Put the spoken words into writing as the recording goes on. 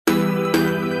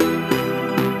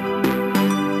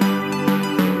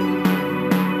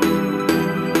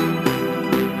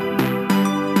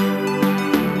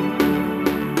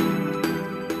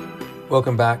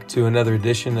Welcome back to another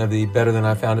edition of the Better Than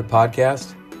I Found It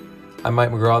podcast. I'm Mike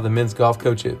McGraw, the men's golf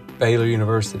coach at Baylor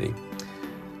University.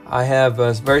 I have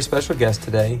a very special guest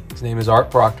today. His name is Art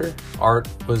Proctor. Art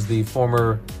was the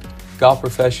former golf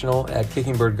professional at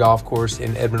Kickingbird Golf Course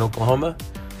in Edmond, Oklahoma.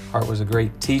 Art was a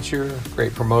great teacher,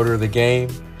 great promoter of the game,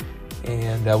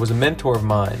 and was a mentor of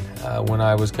mine when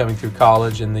I was coming through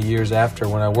college and the years after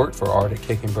when I worked for Art at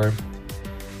Kickingbird.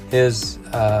 His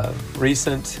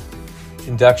recent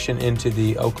induction into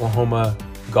the Oklahoma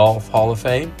Golf Hall of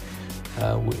Fame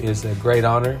is a great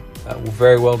honor,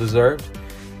 very well deserved.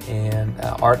 And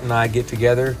Art and I get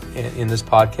together in this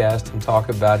podcast and talk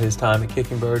about his time at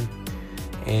Kickingbird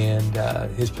and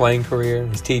his playing career,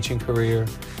 his teaching career,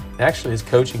 and actually his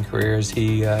coaching career as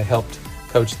he helped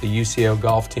coach the UCO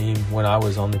golf team when I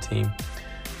was on the team.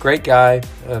 Great guy,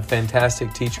 a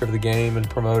fantastic teacher of the game and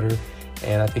promoter,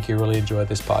 and I think you'll really enjoy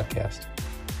this podcast.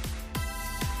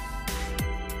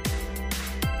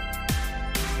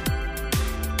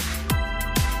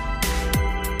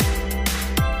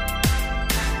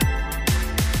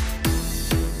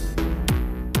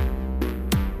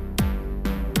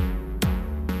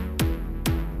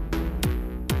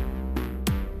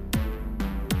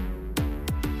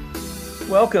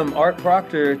 Welcome, Art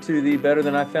Proctor, to the Better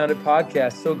Than I Found It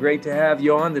podcast. So great to have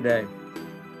you on today.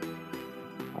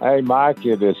 Hey, Mike,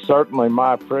 it is certainly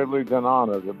my privilege and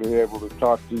honor to be able to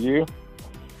talk to you.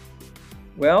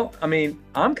 Well,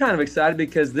 I'm kind of excited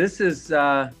because this is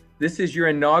your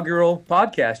inaugural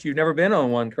podcast. You've never been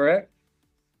on one, correct?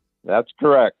 That's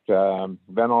correct. Been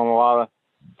on a lot of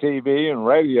TV and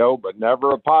radio, but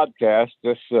never a podcast.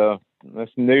 This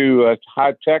new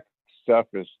high-tech stuff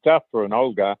is tough for an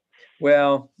old guy.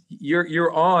 Well,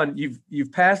 you're on.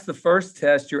 You've passed the first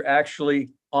test. You're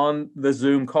actually on the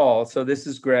Zoom call, so this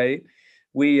is great.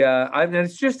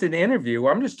 It's just an interview.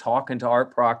 I'm just talking to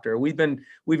Art Proctor. We've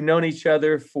known each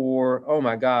other for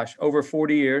over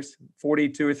 40 years,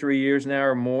 42 or 3 years now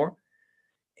or more,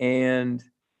 and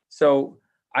so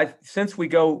since we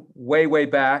go way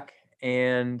back,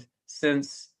 and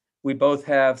since we both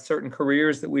have certain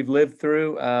careers that we've lived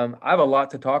through, I have a lot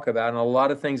to talk about and a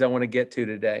lot of things I want to get to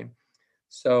today.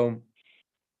 So,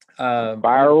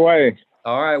 fire away.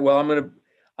 All right. Well, I'm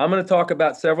gonna talk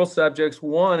about several subjects.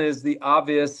 One is the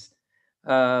obvious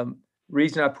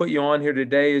reason I put you on here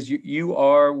today is you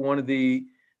are one of the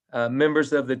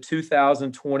members of the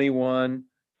 2021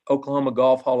 Oklahoma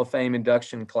Golf Hall of Fame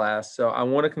induction class. So I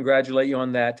want to congratulate you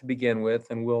on that to begin with,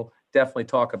 and we'll definitely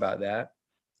talk about that.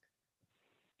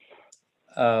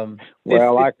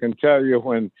 I can tell you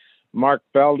when Mark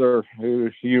Felder, who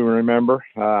you remember,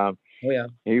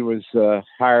 he was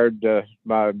hired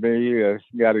by me,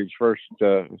 got his first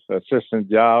assistant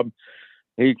job.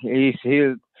 He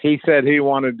said he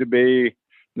wanted to be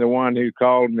the one who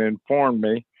called and informed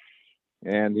me.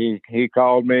 And he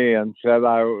called me and said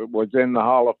I was in the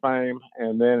Hall of Fame.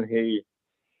 And then he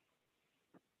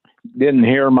didn't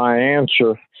hear my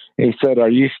answer. He said, "Are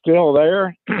you still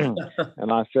there?"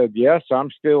 And I said, "Yes,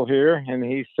 I'm still here." And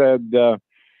he said,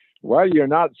 "Well, you're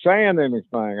not saying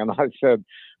anything." And I said,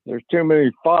 "There's too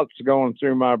many thoughts going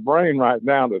through my brain right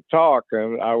now to talk."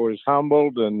 And I was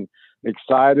humbled and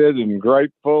excited and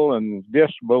grateful and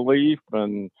disbelief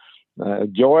and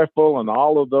joyful, and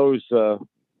all of those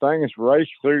things race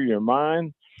through your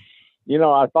mind. You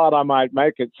know, I thought I might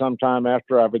make it sometime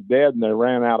after I was dead and they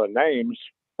ran out of names.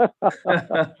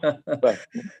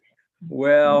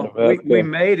 We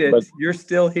made it. You're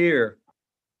still here.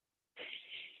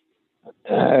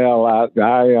 Well,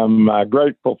 I am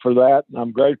grateful for that.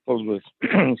 I'm grateful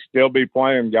to still be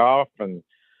playing golf and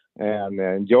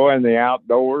enjoying the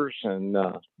outdoors and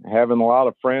having a lot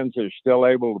of friends that are still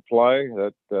able to play.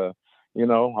 That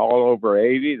all over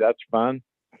 80. That's fun.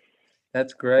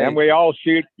 That's great. And we all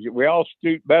shoot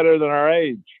better than our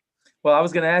age. Well, I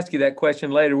was going to ask you that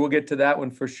question later. We'll get to that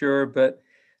one for sure. But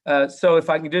so if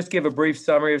I can just give a brief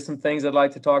summary of some things I'd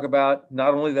like to talk about,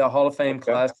 not only the Hall of Fame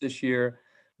class this year,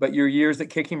 but your years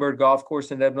at Kickingbird Golf Course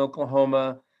in Edmond,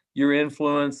 Oklahoma, your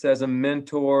influence as a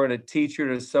mentor and a teacher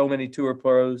to so many tour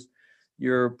pros,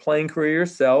 your playing career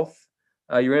yourself,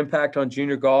 your impact on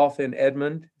junior golf in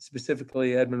Edmond,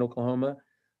 specifically Edmond, Oklahoma,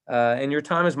 and your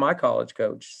time as my college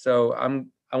coach. So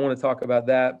I want to talk about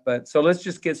that. But so let's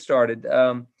just get started.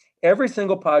 Every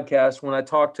single podcast, when I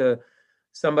talk to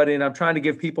somebody and I'm trying to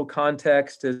give people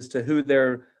context as to who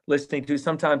they're listening to,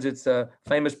 sometimes it's a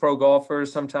famous pro golfer,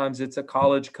 sometimes it's a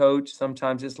college coach,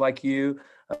 sometimes it's like you,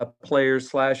 a player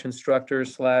 / instructor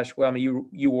 /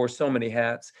 you wore so many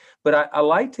hats. But I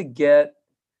like to get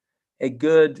a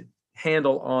good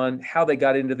handle on how they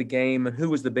got into the game and who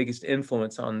was the biggest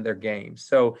influence on their game.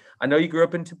 So I know you grew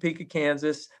up in Topeka,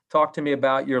 Kansas. Talk to me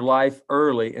about your life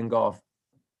early in golf.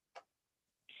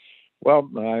 Well,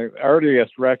 my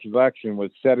earliest recollection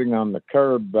was sitting on the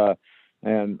curb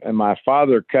and my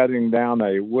father cutting down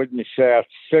a wooden shaft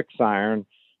 6-iron,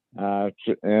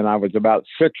 and I was about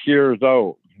 6 years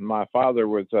old. My father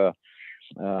was a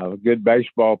good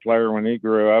baseball player when he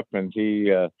grew up, and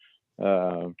he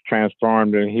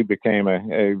transformed and he became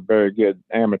a very good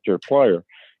amateur player.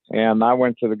 And I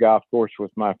went to the golf course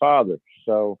with my father.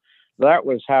 So that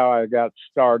was how I got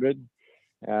started.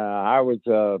 I was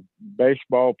a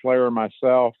baseball player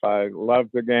myself. I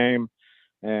loved the game.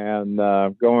 And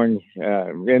going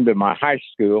into my high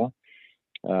school,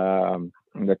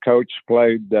 the coach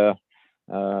played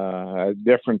a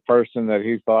different person that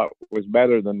he thought was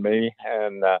better than me,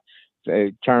 and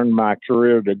they turned my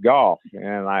career to golf.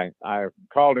 And I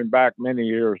called him back many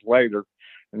years later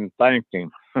and thanked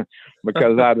him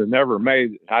because I'd never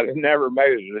made it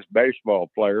as a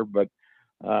baseball player, but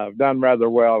I've done rather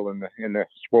well in the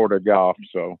sport of golf.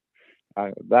 So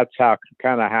that's how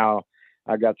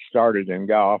I got started in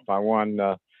golf. I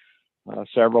won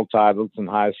several titles in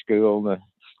high school, the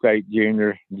state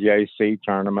junior JC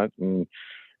tournament, and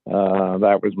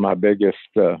that was my biggest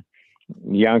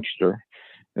youngster.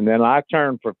 And then I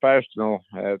turned professional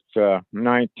at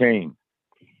 19.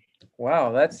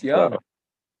 Wow, that's young. So,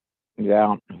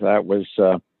 yeah, that was.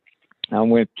 I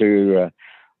went to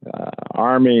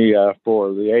Army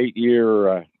for the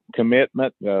 8-year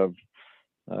commitment of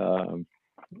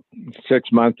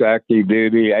 6 months active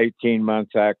duty, 18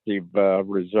 months active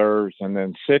reserves, and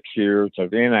then 6 years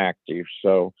of inactive.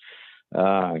 So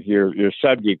you're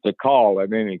subject to call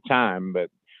at any time, but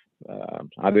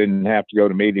I didn't have to go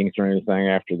to meetings or anything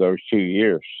after those 2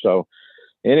 years. So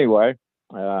anyway,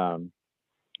 I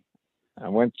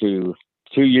went to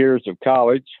 2 years of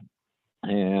college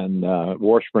and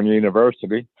Washburn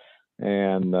University,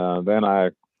 and then I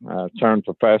turned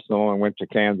professional and went to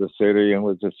Kansas City and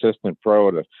was assistant pro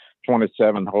at a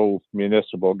 27-hole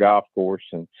municipal golf course.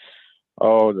 And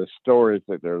the stories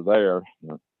that are there.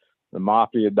 The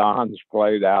Mafia Dons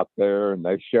played out there, and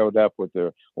they showed up with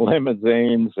their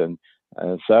limousines and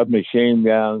submachine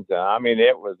guns. I mean,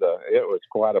 it was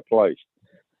quite a place.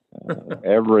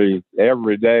 Every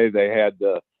day they had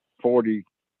 40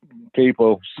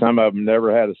 people. Some of them never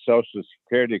had a Social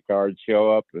Security card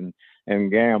show up and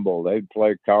gamble. They'd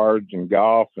play cards and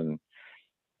golf, and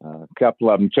a couple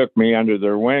of them took me under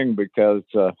their wing because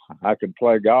I could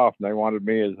play golf, and they wanted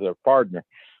me as their partner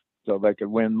so they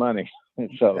could win money.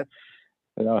 So,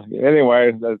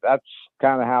 anyway, that's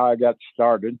kind of how I got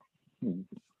started.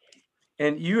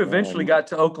 And you eventually got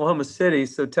to Oklahoma City.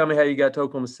 So tell me how you got to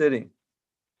Oklahoma City.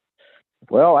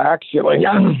 Well, actually,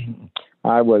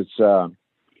 I was I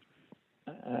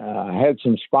had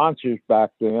some sponsors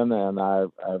back then, and I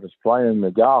was playing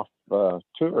the golf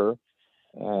tour,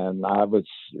 and I was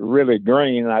really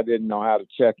green. I didn't know how to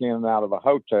check in and out of a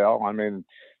hotel. I mean,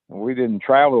 we didn't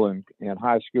travel in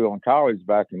high school and college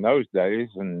back in those days,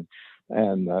 and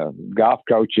golf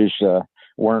coaches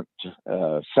weren't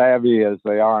savvy as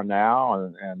they are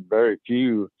now, and very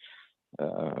few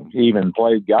even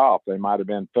played golf. They might have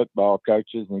been football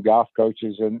coaches and golf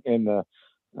coaches in the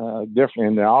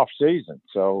off season.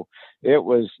 So it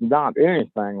was not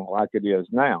anything like it is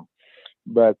now.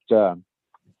 But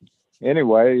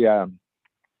anyway,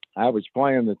 I was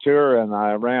playing the tour, and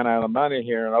I ran out of money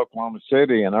here in Oklahoma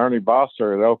City, and Ernie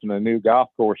Bosser had opened a new golf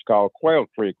course called Quail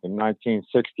Creek in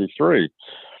 1963.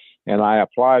 And I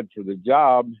applied for the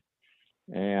job,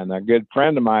 and a good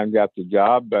friend of mine got the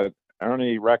job, but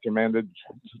Ernie recommended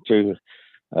to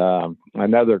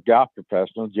another golf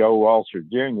professional, Joe Walser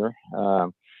Jr.,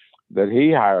 that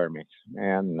he hire me.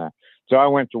 And so I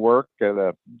went to work at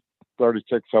a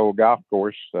 36-hole golf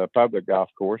course, a public golf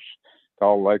course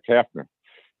called Lake Hefner.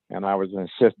 And I was an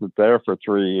assistant there for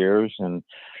 3 years, and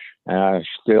I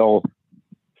still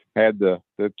had the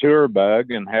tour bug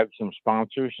and had some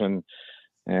sponsors, and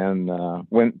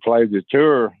went and played the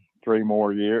tour 3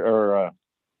 more years, or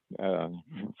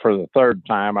for the third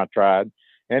time I tried.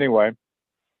 Anyway,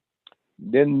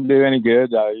 didn't do any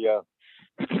good.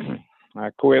 I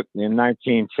quit in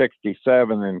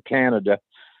 1967 in Canada.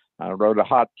 I wrote a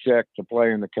hot check to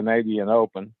play in the Canadian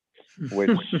Open,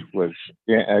 which was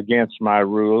against my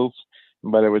rules,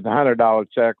 but it was a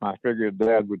 $100 check. And I figured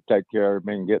Dad would take care of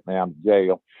me and get me out of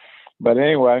jail. But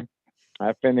anyway,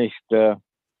 I finished, won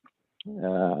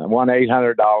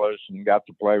 $800 and got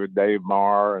to play with Dave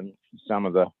Marr and some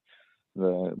of the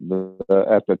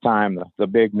at the time, the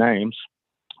big names.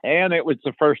 And it was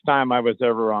the first time I was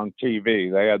ever on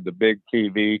TV. They had the big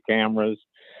TV cameras,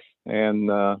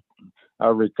 and I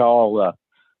recall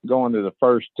going to the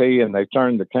first tee, and they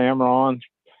turned the camera on.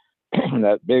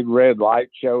 That big red light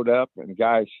showed up, and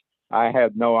guys, I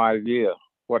had no idea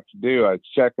what to do. I'd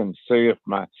check and see if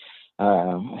my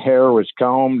hair was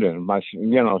combed and my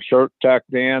shirt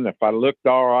tucked in, if I looked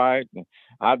all right.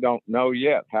 I don't know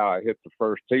yet how I hit the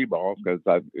first tee ball, because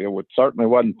certainly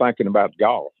wasn't thinking about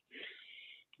golf.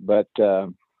 But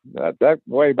that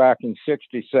way back in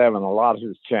 '67, a lot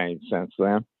has changed since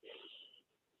then.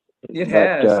 It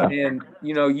has, and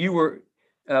you were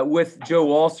with Joe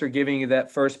Walser giving you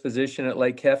that first position at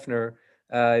Lake Hefner.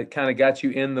 Kind of got you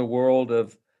in the world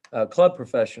of club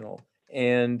professional.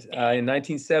 And in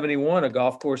 1971, a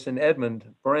golf course in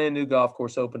Edmond, brand new golf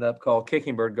course, opened up called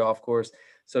Kickingbird Golf Course.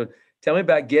 So tell me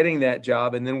about getting that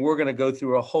job, and then we're going to go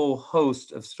through a whole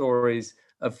host of stories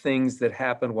of things that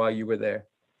happened while you were there.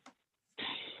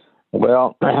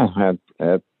 Well,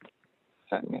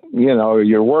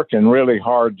 you're working really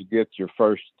hard to get your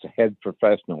first head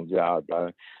professional job.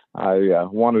 I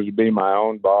wanted to be my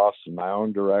own boss and my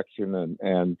own direction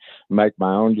and make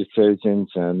my own decisions.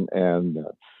 And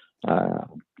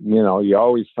you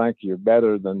always think you're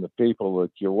better than the people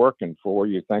that you're working for.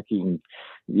 You think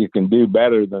you can do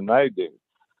better than they do.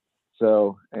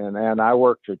 So, and I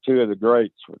worked for two of the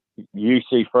greats,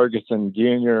 U.C. Ferguson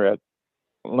Jr. at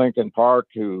Lincoln Park,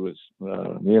 who was,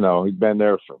 he'd been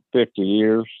there for 50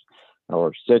 years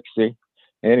or 60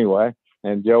 anyway,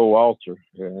 and Joe Walter,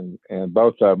 and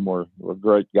both of them were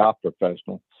great golf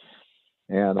professionals.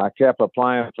 And I kept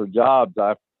applying for jobs.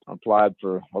 I applied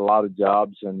for a lot of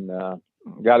jobs and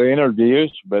got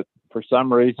interviews, but for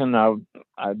some reason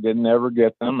I didn't ever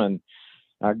get them. And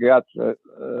I got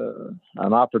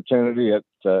an opportunity at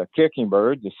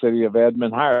Kickingbird. The city of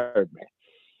Edmond hired me,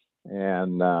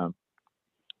 and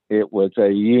it was a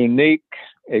unique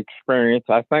experience.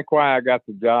 I think why I got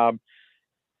the job,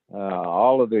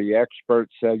 all of the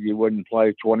experts said you wouldn't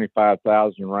play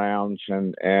 25,000 rounds,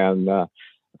 and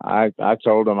I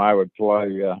told them I would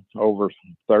play over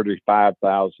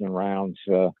 35,000 rounds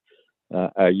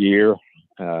a year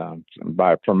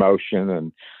by promotion,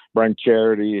 and bring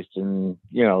charities and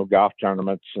golf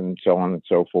tournaments and so on and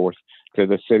so forth to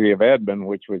the city of Edmond,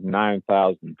 which was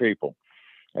 9,000 people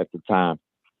at the time.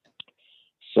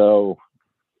 So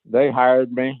they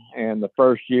hired me, and the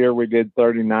first year we did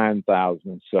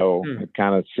 39,000. So it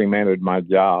kind of cemented my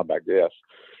job, I guess,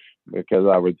 because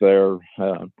I was there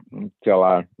until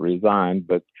I resigned.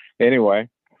 But anyway,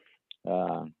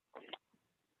 the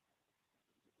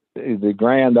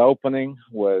grand opening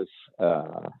was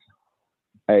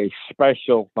a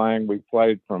special thing. We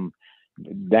played from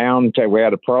downtown. We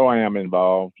had a pro-am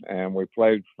involved, and we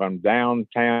played from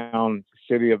downtown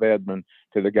city of Edmond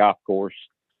to the golf course.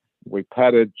 We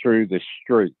putted through the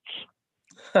streets,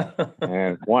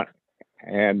 and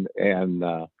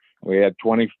we had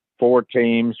 24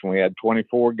 teams. We had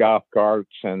 24 golf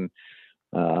carts, and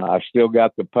I still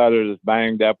got the putter that's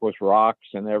banged up with rocks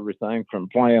and everything from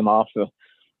playing off the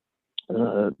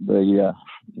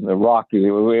rocky.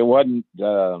 It wasn't.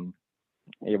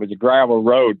 It was a gravel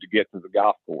road to get to the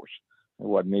golf course. It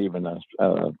wasn't even a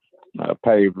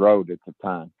paved road at the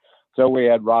time. So we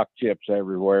had rock chips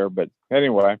everywhere. But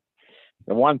anyway,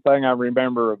 the one thing I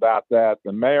remember about that,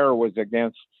 the mayor was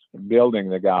against building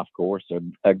the golf course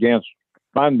and against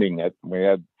funding it. We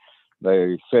had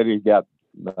the city got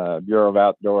Bureau of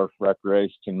Outdoor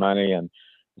Recreation money, and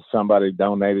somebody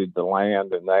donated the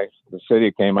land, and the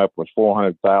city came up with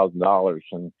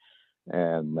 $400,000,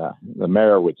 and the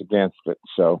mayor was against it.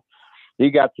 So he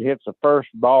got to hit the first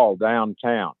ball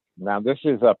downtown. Now this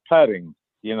is a putting.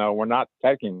 We're not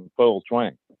taking full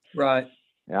swing. Right.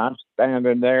 And I'm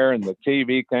standing there, and the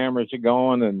TV cameras are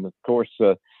going, and of course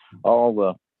all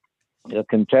the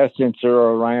contestants are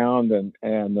around,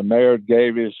 and the mayor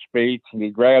gave his speech, and he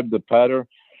grabbed the putter,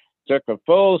 took a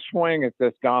full swing at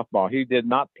this golf ball. He did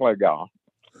not play golf.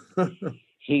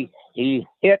 He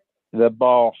hit the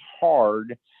ball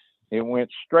hard. It went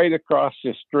straight across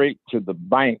the street to the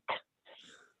bank,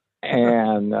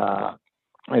 and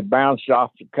it bounced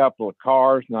off a couple of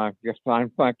cars. And I guess I'm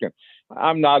thinking,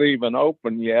 I'm not even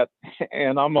open yet,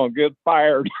 and I'm gonna get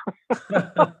fired.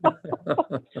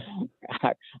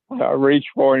 I reached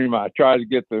for him. I tried to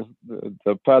get the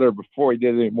putter before he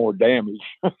did any more damage.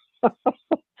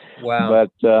 Wow.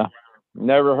 But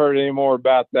never heard any more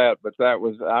about that. But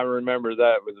I remember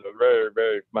that was a very,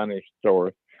 very funny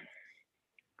story.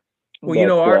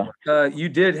 Well, Art, you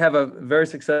did have a very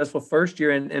successful first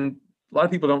year, and a lot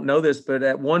of people don't know this, but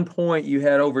at one point you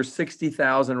had over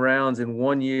 60,000 rounds in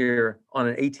 1 year on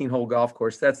an 18-hole golf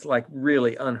course. That's like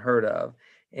really unheard of.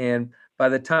 And by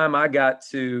the time I got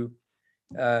to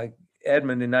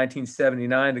Edmond in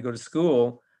 1979 to go to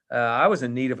school, I was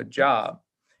in need of a job.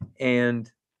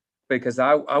 And because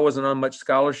I wasn't on much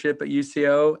scholarship at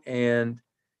UCO, and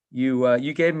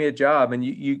you gave me a job, and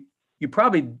you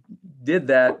probably did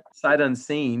that sight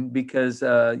unseen because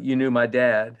you knew my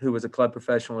dad, who was a club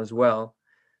professional as well.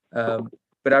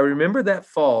 But I remember that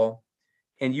fall,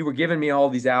 and you were giving me all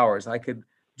these hours. I could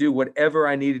do whatever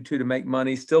I needed to make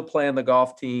money, still play on the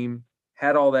golf team,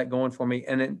 had all that going for me.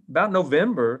 And in about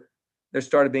November, there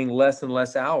started being less and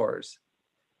less hours.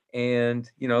 And,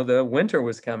 the winter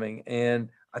was coming, and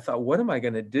I thought, what am I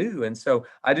going to do? And so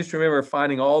I just remember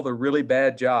finding all the really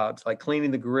bad jobs, like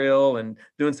cleaning the grill and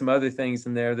doing some other things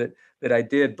in there that I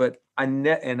did. But I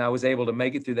was able to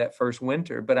make it through that first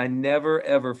winter, but I never,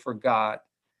 ever forgot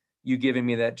you giving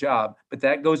me that job. But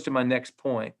that goes to my next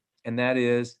point, and that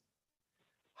is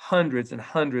hundreds and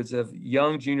hundreds of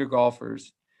young junior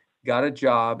golfers got a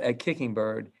job at Kicking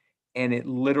Bird, and it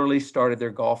literally started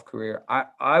their golf career.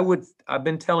 I've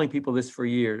been telling people this for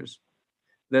years.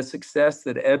 The success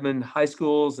that Edmond high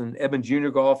schools and Edmond junior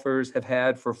golfers have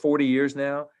had for 40 years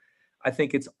now, I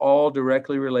think it's all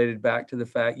directly related back to the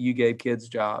fact you gave kids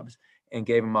jobs and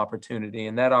gave them opportunity,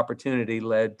 and that opportunity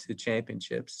led to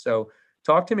championships. So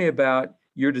talk to me about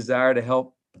your desire to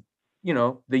help,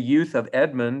 the youth of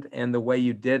Edmond and the way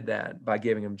you did that by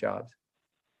giving them jobs.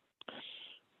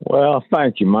 Well,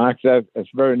 thank you, Mike. That's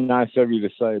very nice of you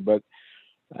to say, but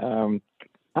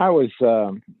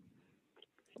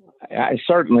I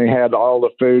certainly had all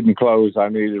the food and clothes I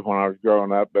needed when I was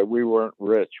growing up, but we weren't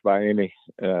rich by any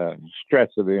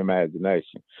stretch of the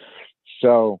imagination.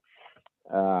 So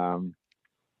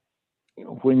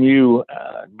when you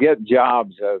get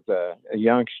jobs as a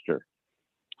youngster,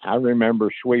 I remember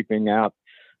sweeping out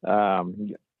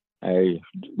a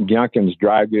Junkins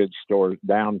dry goods store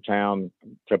downtown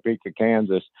Topeka,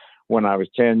 Kansas, when I was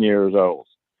 10 years old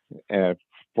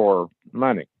for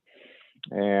money.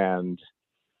 And,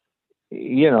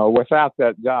 without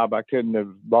that job, I couldn't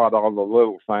have bought all the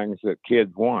little things that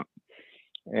kids want.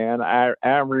 And I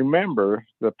remember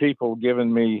the people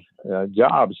giving me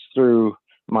jobs through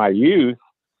my youth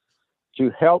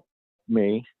to help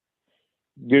me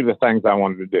do the things I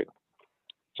wanted to do.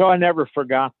 So I never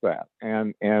forgot that.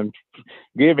 And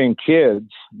giving kids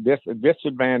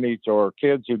disadvantaged or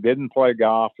kids who didn't play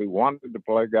golf, who wanted to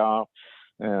play golf,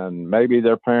 and maybe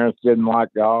their parents didn't like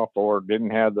golf or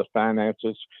didn't have the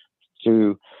finances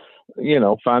to,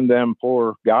 fund them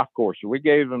for golf courses. We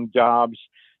gave them jobs.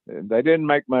 They didn't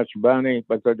make much money,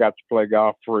 but they got to play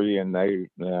golf free, and their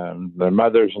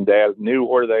mothers and dads knew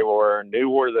where they were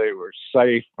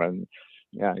safe, and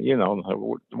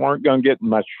weren't going to get in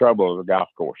much trouble at the golf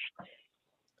course.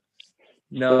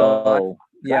 No,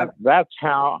 so that's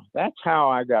how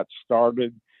I got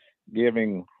started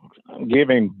giving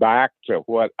back to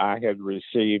what I had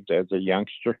received as a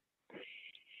youngster.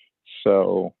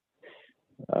 So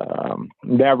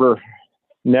never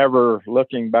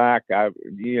looking back,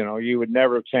 you would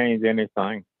never change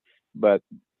anything. But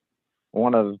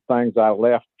one of the things I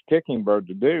left Kicking Bird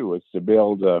to do was to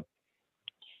build a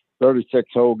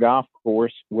 36-hole golf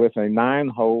course with a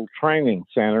 9-hole training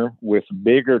center with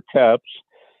bigger cups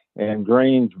and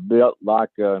greens built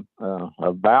like a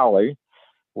valley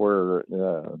where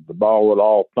the ball would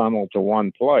all funnel to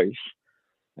one place,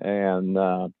 and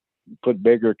put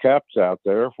bigger cups out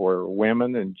there where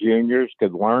women and juniors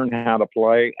could learn how to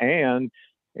play and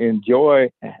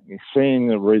enjoy seeing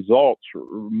the results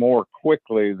more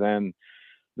quickly than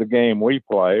the game we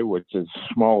play, which is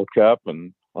small cup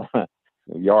and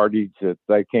yardage that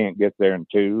they can't get there in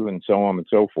 2, and so on and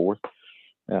so forth,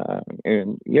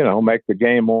 and make the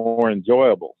game more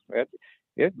enjoyable.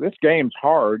 This game's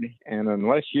hard, and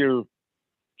unless you're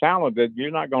talented,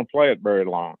 you're not going to play it very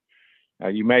long.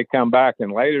 You may come back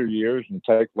in later years and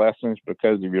take lessons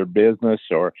because of your business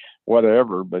or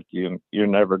whatever, but you're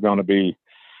never going to be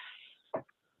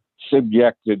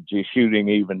subjected to shooting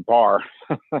even par.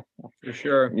 For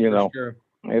sure. For sure.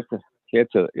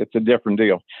 It's a different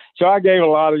deal. So I gave a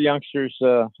lot of youngsters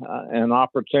an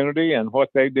opportunity, and what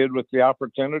they did with the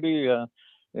opportunity,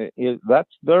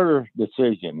 that's their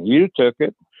decision. You took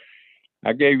it.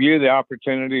 I gave you the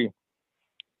opportunity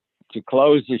to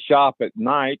close the shop at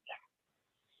night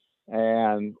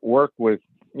and work with,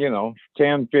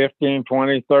 10, 15,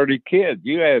 20, 30 kids.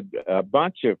 You had a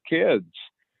bunch of kids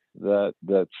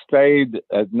that stayed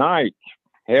at night.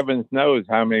 Heavens knows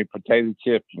how many potato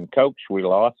chips and Cokes we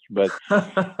lost, but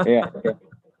yeah.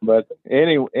 But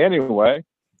anyway,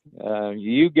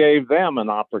 you gave them an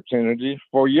opportunity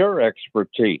for your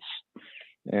expertise,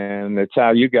 and it's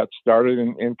how you got started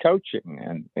in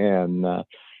coaching. And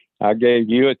I gave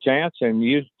you a chance, and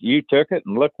you took it,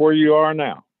 and look where you are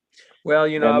now. Well,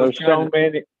 you know, And I was there's trying so to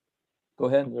many. go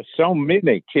ahead. There's so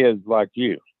many kids like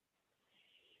you.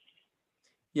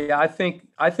 Yeah, I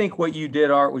think what you did,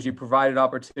 Art, was you provided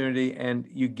opportunity and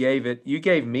you gave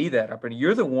me that opportunity.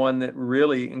 You're the one that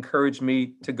really encouraged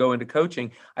me to go into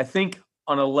coaching. I think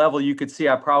on a level you could see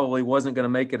I probably wasn't going to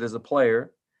make it as a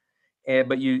player.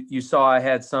 But you saw I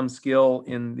had some skill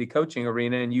in the coaching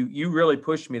arena, and you really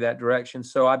pushed me that direction.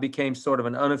 So I became sort of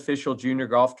an unofficial junior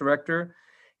golf director.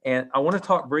 And I want to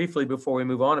talk briefly before we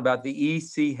move on about the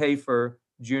E.C. Hafer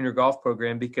Junior Golf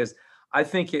Program, because I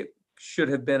think it should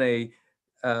have been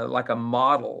like a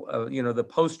model, the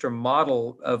poster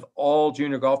model of all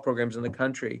junior golf programs in the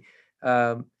country.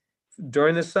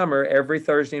 During the summer, every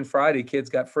Thursday and Friday, kids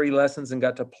got free lessons and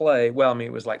got to play. Well, I mean,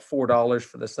 it was like $4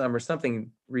 for the summer,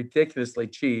 something ridiculously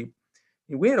cheap.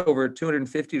 We had over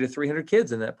 250 to 300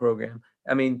 kids in that program.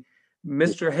 I mean,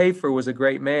 Mr. Hafer was a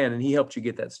great man, and he helped you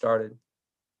get that started.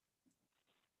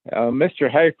 Mr.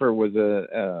 Hafer was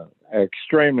a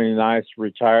extremely nice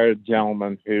retired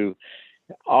gentleman who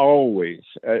always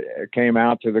came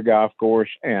out to the golf course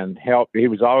and helped. He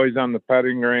was always on the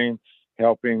putting green,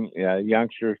 helping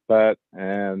youngsters putt,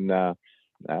 and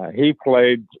he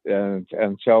played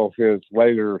until his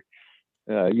later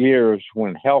years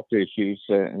when health issues,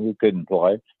 he couldn't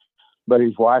play. But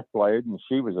his wife played, and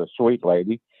she was a sweet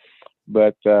lady.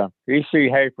 But E.C.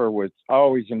 Hafer was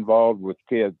always involved with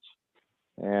kids,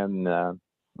 and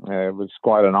it was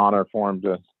quite an honor for him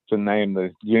to name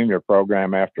the junior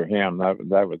program after him.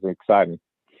 That was exciting.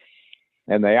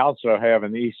 And they also have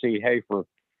an E.C. Hafer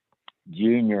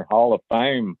Junior Hall of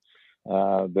Fame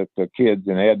that the kids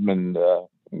in Edmond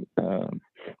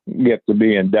get to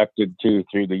be inducted to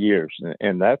through the years.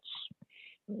 And that's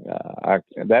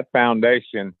that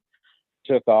foundation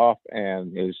took off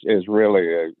and is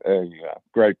really a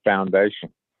great foundation.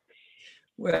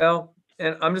 Well,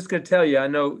 and I'm just going to tell you, I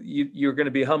know you're going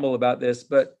to be humble about this,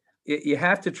 but you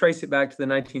have to trace it back to the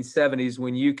 1970s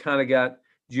when you kind of got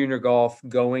junior golf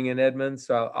going in Edmond.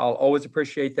 So I'll always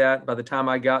appreciate that. By the time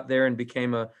I got there and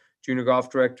became a junior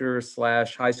golf director /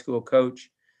 high school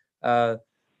coach,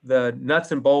 the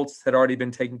nuts and bolts had already been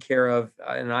taken care of,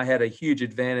 and I had a huge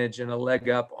advantage and a leg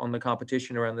up on the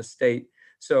competition around the state.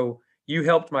 So you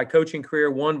helped my coaching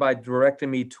career, one, by directing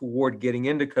me toward getting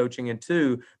into coaching, and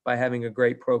two, by having a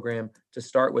great program to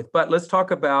start with. But let's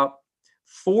talk about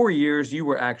 4 years you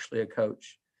were actually a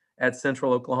coach at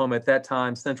Central Oklahoma, at that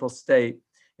time, Central State.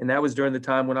 And that was during the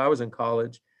time when I was in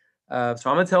college. So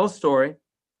I'm going to tell a story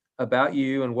about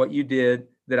you and what you did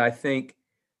that I think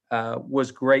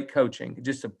was great coaching,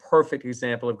 just a perfect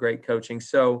example of great coaching.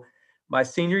 So my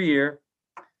senior year,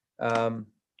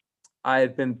 I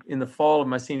had been, in the fall of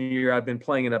my senior year, I'd been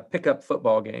playing in a pickup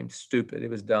football game. Stupid. It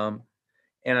was dumb.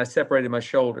 And I separated my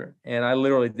shoulder, and I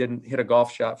literally didn't hit a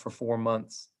golf shot for 4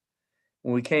 months.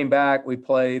 When we came back, we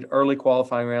played early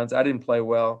qualifying rounds. I didn't play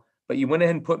well, but you went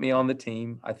ahead and put me on the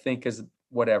team, I think as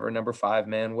whatever, number 5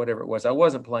 man, whatever it was. I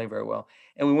wasn't playing very well.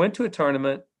 And we went to a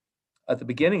tournament at the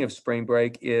beginning of spring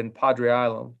break in Padre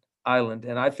Island,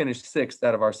 and I finished 6th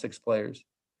out of our 6 players.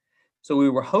 So we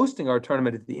were hosting our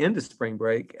tournament at the end of spring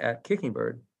break at Kicking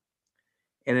Bird.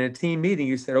 And in a team meeting,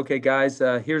 you said, okay, guys,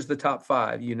 here's the top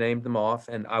 5. You named them off,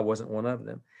 and I wasn't one of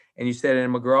them. And you said,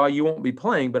 and McGraw, you won't be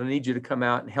playing, but I need you to come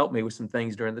out and help me with some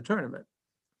things during the tournament.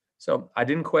 So I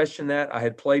didn't question that. I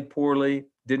had played poorly,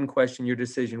 didn't question your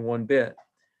decision one bit.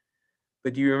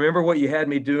 But do you remember what you had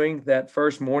me doing that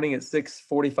first morning at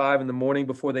 6:45 in the morning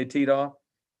before they teed off?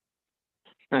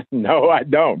 No, I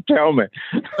don't. Tell me.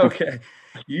 Okay.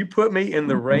 You put me in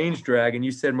the range drag, and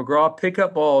you said, McGraw, pick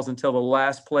up balls until the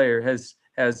last player has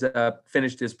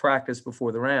finished his practice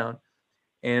before the round.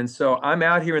 And so I'm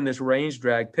out here in this range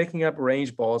drag, picking up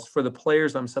range balls for the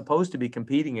players I'm supposed to be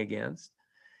competing against.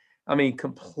 I mean,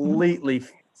 completely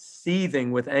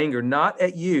seething with anger, not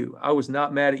at you. I was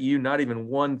not mad at you. Not even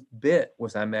one bit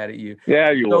was I mad at you.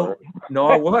 Yeah, you were. No,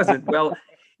 I wasn't. Well,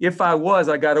 if I was,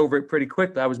 I got over it pretty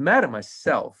quickly. I was mad at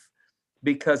myself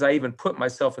because I even put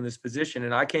myself in this position.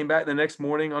 And I came back the next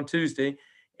morning on Tuesday,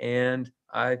 and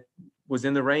I was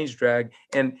in the range drag.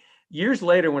 And years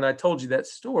later, when I told you that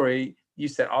story, you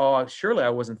said, oh, surely I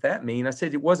wasn't that mean. I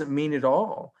said, it wasn't mean at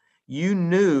all. You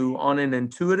knew on an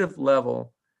intuitive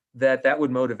level that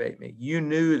would motivate me. You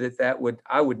knew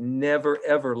I would never,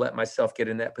 ever let myself get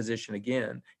in that position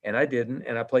again. And I didn't.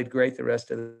 And I played great the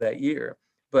rest of that year.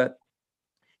 But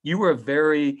you were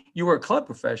a club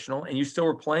professional and you still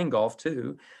were playing golf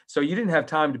too. So you didn't have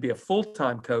time to be a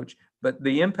full-time coach, but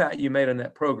the impact you made on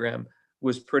that program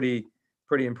was pretty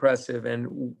impressive.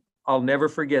 And I'll never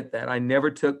forget that. I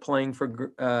never took playing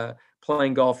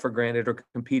golf for granted or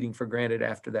competing for granted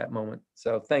after that moment.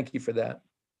 So thank you for that.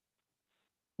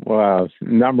 Well,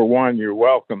 number one, you're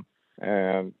welcome.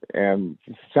 And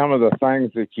some of the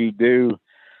things that you do,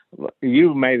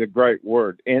 you've made a great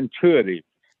word, intuitive.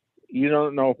 You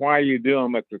don't know why you do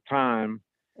them at the time,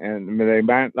 and they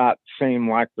might not seem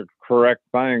like the correct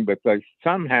thing, but they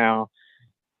somehow,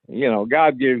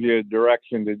 God gives you a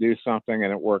direction to do something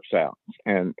and it works out.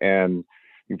 And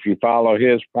if you follow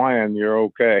his plan, you're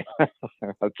okay.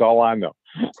 That's all I know.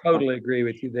 Totally agree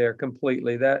with you there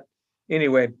completely.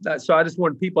 So I just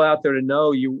want people out there to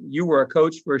know you were a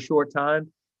coach for a short time,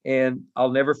 and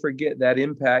I'll never forget that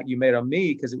impact you made on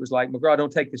me, because it was like, McGraw, don't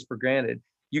take this for granted.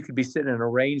 You could be sitting in a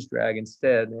range drag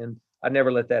instead, and I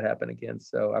never let that happen again.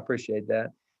 So I appreciate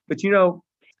that. But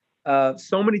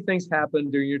so many things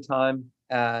happened during your time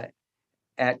at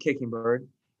Kicking Bird,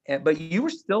 but you were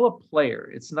still a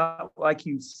player. It's not like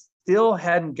you still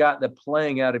hadn't got the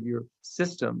playing out of your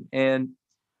system. And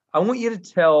I want you to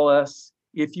tell us,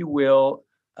 if you will,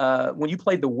 when you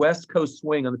played the West Coast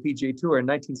Swing on the PGA Tour in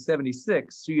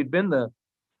 1976, so you'd been the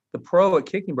pro at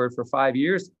Kicking Bird for 5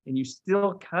 years, and you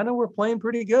still kind of were playing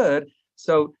pretty good.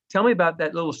 So tell me about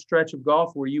that little stretch of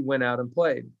golf where you went out and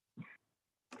played.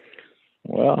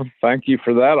 Well, thank you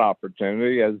for that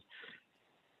opportunity. As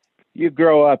you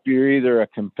grow up, you're either a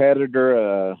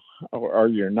competitor or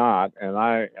you're not. And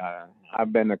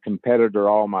I've been a competitor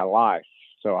all my life.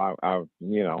 So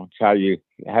it's how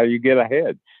you get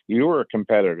ahead. You were a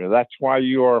competitor. That's why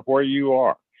you are where you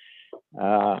are.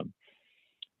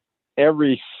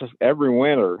 Every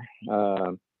winter,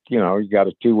 you got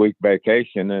a 2-week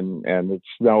vacation and it's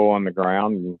snow on the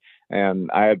ground. And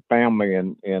I had family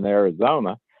in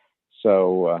Arizona.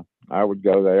 So I would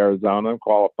go to Arizona and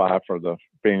qualify for the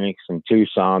Phoenix and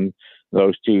Tucson,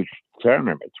 those two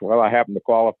tournaments. Well, I happened to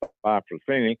qualify for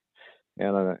Phoenix.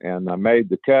 And I made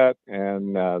the cut,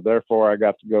 and therefore I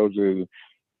got to go to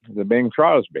the Bing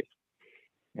Crosby.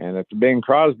 And at the Bing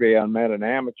Crosby, I met an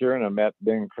amateur, and I met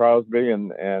Bing Crosby,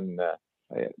 and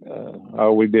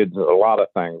we did a lot of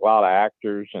things, a lot of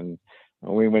actors, and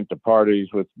we went to parties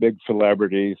with big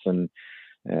celebrities, and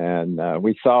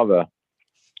we saw the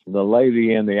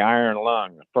lady in the Iron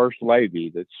Lung, the first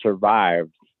lady that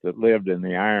survived, that lived in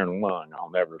the Iron Lung. I'll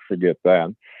never forget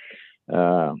that.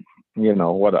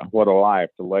 What a life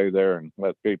to lay there and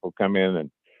let people come in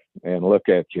and look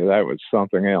at you. That was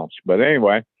something else. But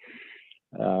anyway,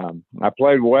 I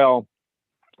played well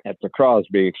at the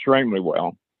Crosby, extremely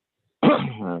well.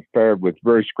 I paired with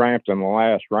Bruce Crampton the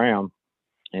last round,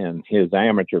 and his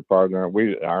amateur partner.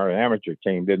 Our amateur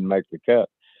team didn't make the cut.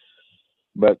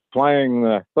 But playing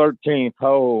the 13th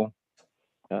hole,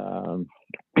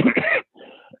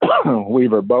 we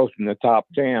were both in the top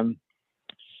 10.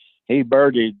 He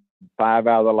birdied 5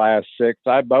 out of the last 6.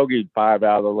 I bogeyed 5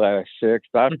 out of the last 6.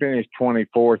 I finished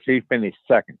 24th. He finished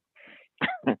second.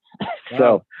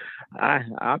 So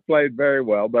I played very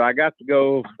well, but I got to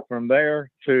go from there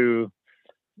to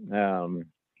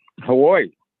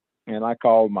Hawaii. And I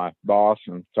called my boss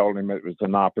and told him it was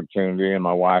an opportunity, and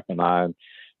my wife and I,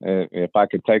 if I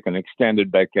could take an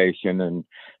extended vacation. And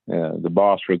the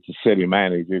boss was the city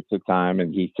manager at the time,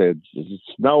 and he said, "There's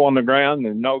snow on the ground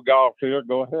and no golf here.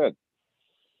 Go ahead."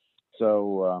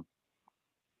 So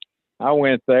I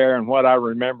went there, and what I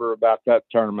remember about that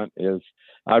tournament is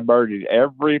I birdied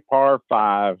every par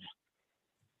 5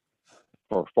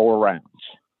 for 4 rounds.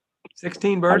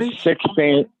 16 birdies?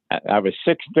 I was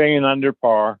 16 under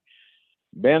par.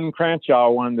 Ben Crenshaw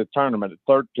won the tournament at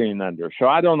 13 under. So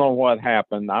I don't know what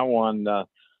happened. I won,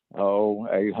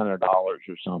 $800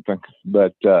 or something.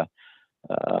 But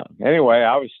anyway,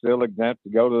 I was still exempt to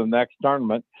go to the next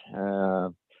tournament.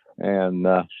 And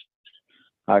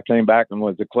I came back and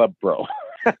was a club pro.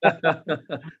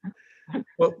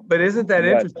 Well, but isn't that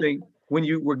interesting? When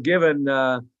you were given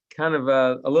kind of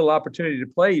a little opportunity to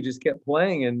play, you just kept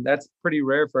playing, and that's pretty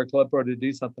rare for a club pro to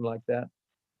do something like that.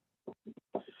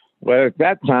 Well, at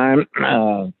that time,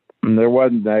 there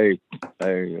wasn't a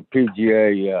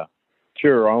PGA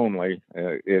tour only.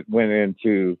 It went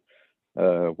into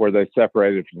where they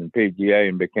separated from the PGA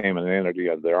and became an entity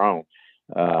of their own.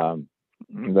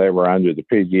 They were under the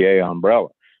PGA umbrella.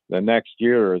 The next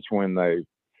year is when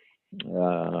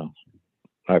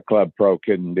a club pro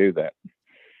couldn't do that.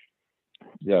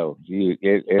 So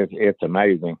it's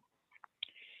amazing.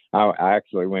 I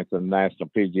actually went to the National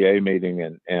PGA meeting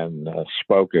and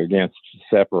spoke against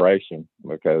separation,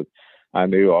 because I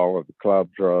knew all of the club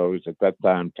pros at that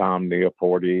time, Tom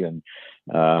Neoporti and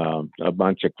a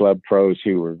bunch of club pros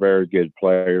who were very good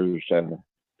players and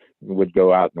would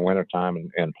go out in the wintertime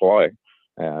and play.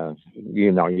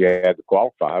 You know, you had to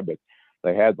qualify, but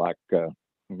they had like,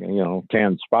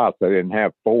 10 spots. They didn't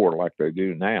have 4 like they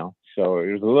do now. So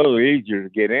it was a little easier to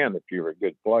get in if you were a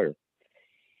good player.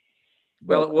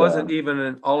 Well, it wasn't even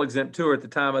an all-exempt tour at the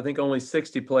time. I think only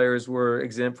 60 players were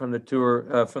exempt from the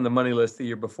tour, from the money list the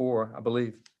year before, I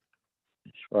believe.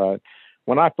 Right.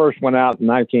 When I first went out in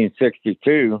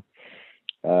 1962,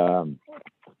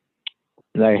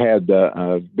 they had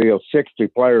the deal 60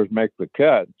 players make the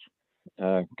cut,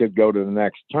 could go to the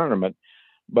next tournament,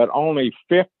 but only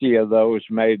 50 of those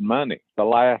made money. The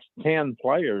last 10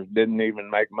 players didn't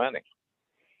even make money.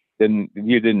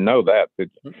 You didn't know that,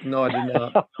 did you? No, I did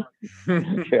not.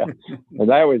 Yeah, and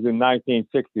that was in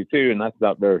 1962, and that's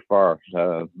not very far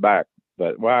back.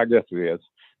 But well, I guess it is.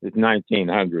 It's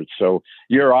 1900, so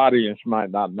your audience might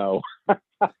not know.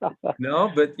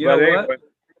 No, but you know anyway, what?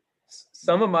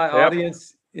 Some of my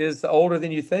audience is older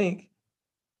than you think.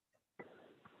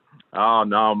 Oh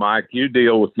no, Mike, you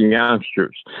deal with the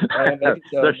youngsters.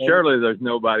 So, surely there's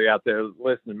nobody out there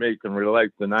listening to me can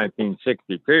relate to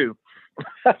 1962.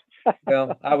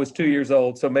 Well, I was 2 years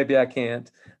old, so maybe I can't.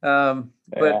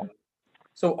 But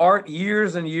so Art,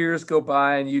 years and years go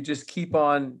by, and you just keep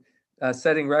on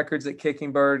setting records at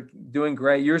Kickingbird, doing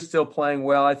great. You're still playing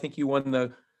well. I think you won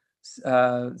the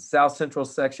South Central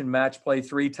section match play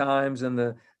 3 times and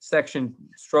the section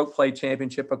stroke play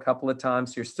championship a couple of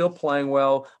times. So you're still playing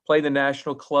well. Play the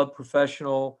National Club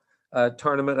Professional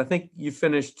tournament. I think you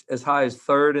finished as high as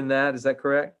 3rd in that. Is that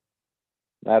correct?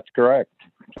 That's correct.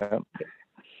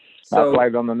 So, I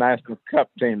played on the National Cup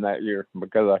team that year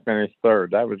because I finished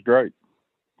 3rd. That was great.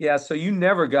 Yeah, so you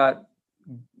never got,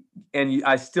 and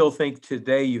I still think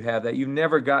today you have that. You've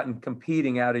never gotten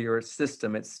competing out of your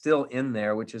system. It's still in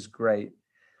there, which is great.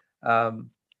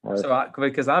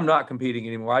 Because I'm not competing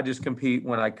anymore. I just compete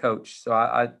when I coach. So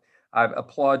I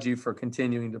applaud you for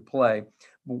continuing to play.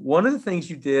 One of the things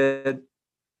you did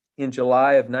in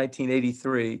July of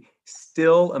 1983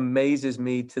 still amazes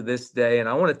me to this day. And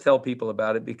I want to tell people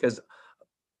about it because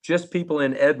just people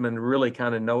in Edmond really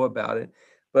kind of know about it.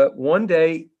 But one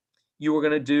day you were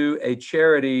going to do a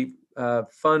charity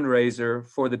fundraiser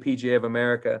for the PGA of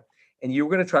America, and you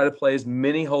were going to try to play as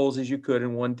many holes as you could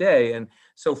in one day. And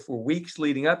so for weeks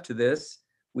leading up to this,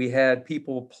 we had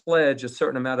people pledge a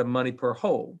certain amount of money per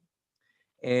hole.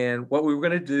 And what we were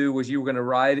going to do was you were going to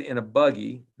ride in a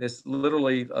buggy, this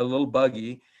literally a little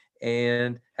buggy,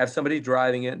 and have somebody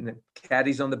driving it and the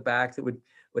caddies on the back that would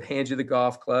hand you the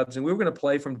golf clubs. And we were going to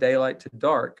play from daylight to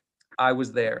dark. I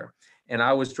was there, and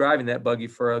I was driving that buggy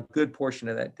for a good portion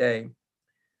of that day.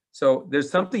 So there's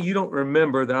something you don't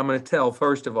remember that I'm going to tell.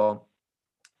 First of all,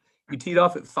 you teed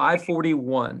off at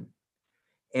 5:41,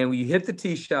 and you hit the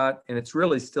tee shot, and it's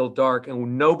really still dark,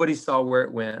 and nobody saw where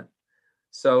it went.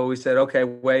 So we said, okay,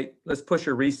 wait, let's push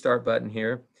a restart button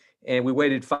here. And we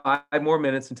waited 5 more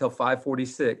minutes until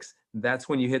 5:46. That's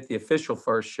when you hit the official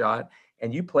first shot,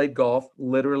 and you played golf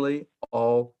literally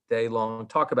all day long.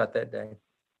 Talk about that day.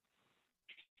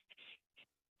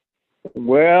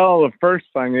 Well, the first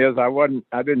thing is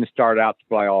I didn't start out to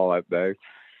play all that day.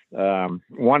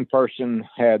 One person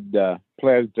had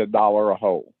pledged $1 a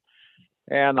hole,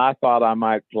 and I thought I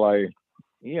might play,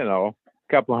 a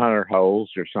couple of hundred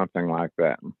holes or something like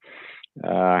that.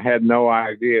 I had no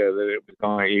idea that it was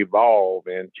going to evolve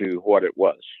into what it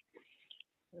was.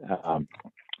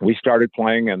 We started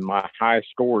playing, and my high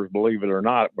scores, believe it or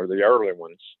not, were the early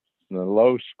ones. And the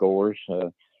low scores,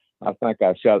 I think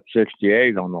I shot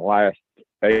 68 on the last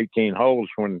 18 holes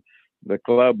when the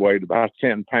club weighed about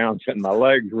 10 pounds and my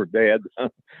legs were dead,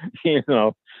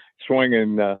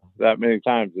 swinging that many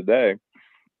times a day.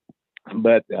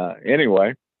 But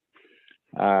anyway,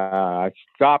 I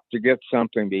stopped to get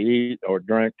something to eat or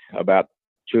drink about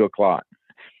 2 o'clock.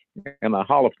 And a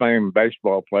Hall of Fame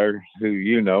baseball player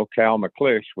who Cal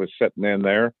McClish, was sitting in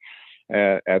there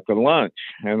at the lunch.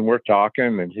 And we're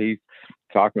talking, and he's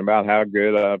talking about how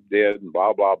good I did and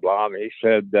blah, blah, blah. And he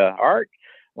said, Art,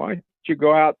 why don't you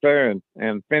go out there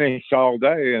and finish all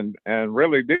day and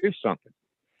really do something?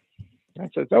 I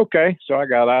said, okay. So I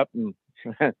got up and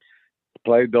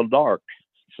played till dark.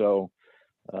 So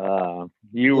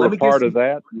you were part of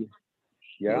that.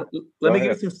 Yeah. Let me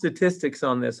give some statistics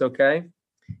on this, okay?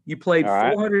 You played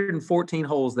 414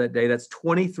 holes that day. That's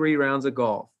 23 rounds of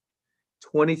golf.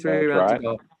 23 rounds of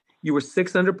golf. You were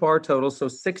 6 under par total, so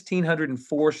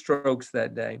 1,604 strokes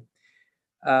that day.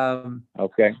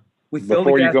 Okay.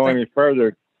 Before you go any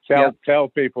further, tell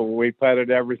people we putted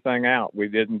everything out. We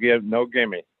didn't give no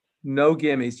gimme. No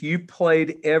gimmies. You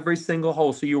played every single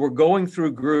hole. So you were going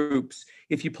through groups.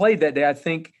 If you played that day, I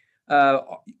think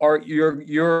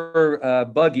your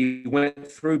buggy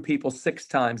went through people 6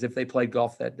 times if they played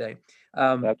golf that day.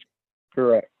 That's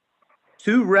correct.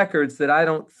 Two records that I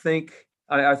don't think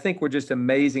I think were just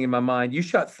amazing in my mind. You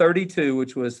shot 32,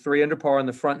 which was 3 under par on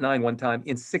the front nine one time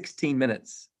in 16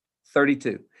 minutes.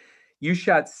 32. You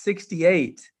shot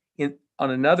 68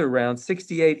 on another round,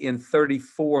 68 in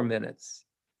 34 minutes,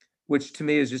 which to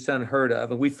me is just unheard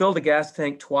of. And we filled a gas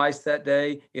tank twice that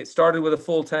day. It started with a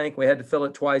full tank. We had to fill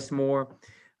it twice more.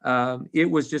 It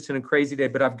was just a crazy day,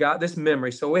 but I've got this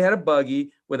memory. So we had a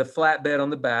buggy with a flatbed on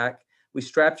the back. We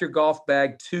strapped your golf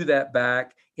bag to that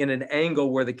back in an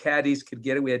angle where the caddies could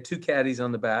get it. We had 2 caddies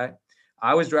on the back.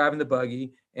 I was driving the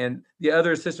buggy, and the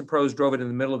other assistant pros drove it in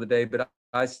the middle of the day, but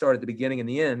I started at the beginning and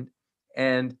the end.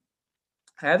 And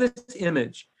I have this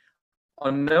image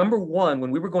on number one. When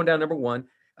we were going down number one,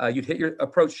 you'd hit your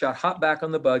approach shot, hop back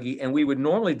on the buggy, and we would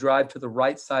normally drive to the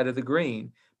right side of the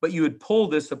green, but you would pull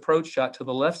this approach shot to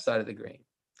the left side of the green.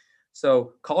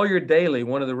 So Collier Daly,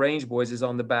 one of the range boys, is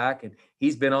on the back, and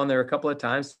he's been on there a couple of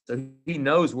times, so he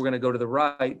knows we're going to go to the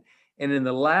right. And in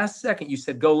the last second, you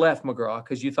said, go left, McGraw,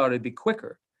 because you thought it'd be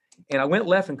quicker. And I went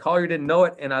left, and Collier didn't know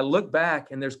it. And I looked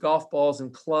back, and there's golf balls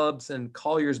and clubs and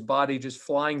Collier's body just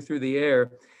flying through the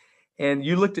air. And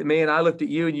you looked at me, and I looked at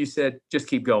you, and you said, just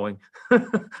keep going.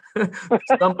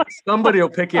 Somebody will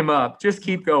pick him up. Just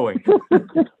keep going.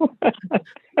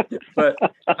 But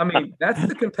I mean, that's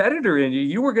the competitor in you.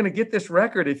 You were going to get this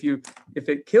record if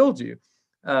it killed you.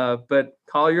 But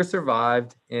Collier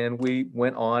survived, and we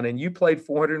went on. And you played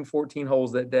 414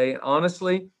 holes that day. And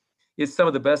honestly, it's some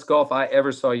of the best golf I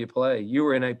ever saw you play. You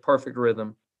were in a perfect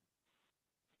rhythm.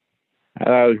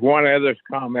 There's one other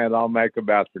comment I'll make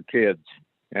about the kids,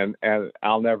 and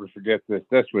I'll never forget this.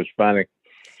 This was funny.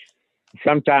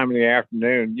 Sometime in the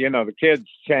afternoon, the kids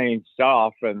changed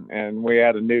off, and we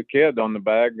had a new kid on the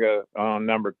bag on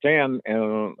number 10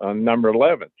 and on number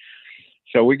 11.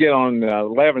 So we get on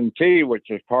 11T, which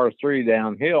is par 3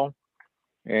 downhill,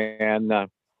 and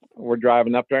we're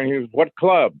driving up there, and he goes, what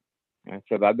club? I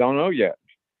said, I don't know yet.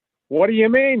 What do you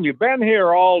mean? You've been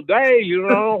here all day. You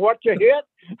don't know what you hit?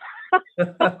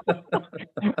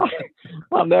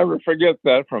 I'll never forget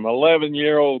that from an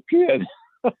 11-year-old kid.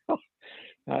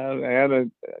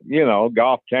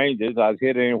 Golf changes. I was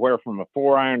hitting anywhere from a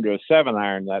 4-iron to a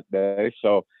 7-iron that day.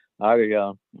 So I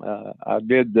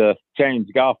did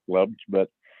change golf clubs,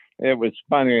 but it was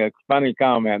funny. A funny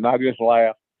comment. I just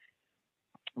laughed.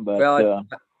 But well,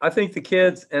 I think the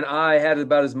kids and I had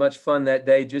about as much fun that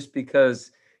day, just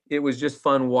because it was just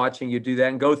fun watching you do that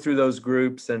and go through those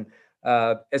groups. And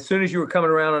as soon as you were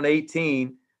coming around on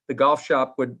 18, the golf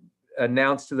shop would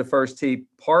announce to the first tee,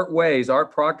 part ways,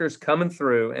 Art Proctor's coming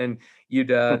through, and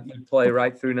you'd play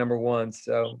right through number 1.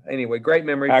 So anyway, great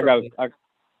memory. I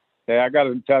got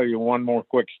to tell you one more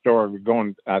quick story.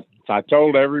 I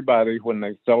told everybody when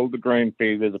they sold the green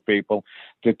fee to the people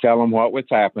to tell them what was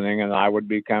happening, and I would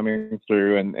be coming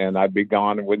through, and I'd be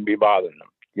gone and wouldn't be bothering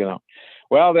them.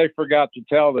 Well, they forgot to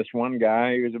tell this one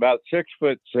guy. He was about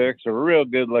 6'6", a real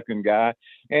good-looking guy,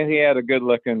 and he had a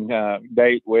good-looking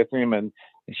date with him, and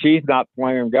she's not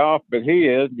playing golf, but he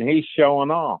is, and he's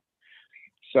showing off.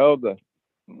 So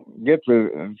get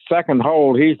the second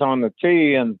hole, he's on the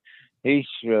tee, and he's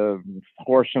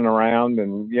horsing around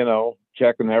and,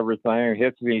 checking everything,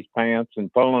 hits his pants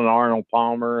and pulling Arnold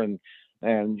Palmer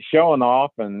and showing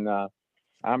off. And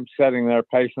I'm sitting there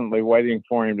patiently waiting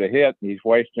for him to hit. And he's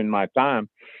wasting my time.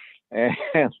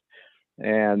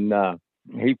 And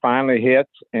he finally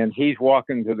hits, and he's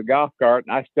walking to the golf cart,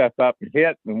 and I step up and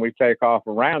hit, and we take off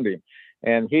around him,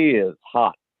 and he is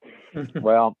hot.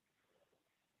 Well,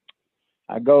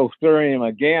 I go through him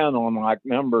again on like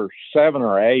number 7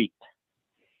 or 8.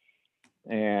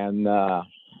 And I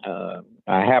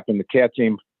happen to catch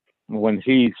him when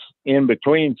he's in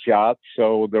between shots,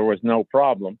 so there was no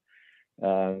problem.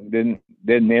 Didn't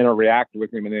interact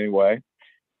with him in any way.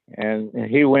 And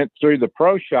he went through the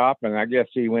pro shop, and I guess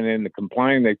he went in to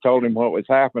complain. They told him what was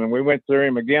happening. We went through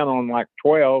him again on like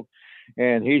 12,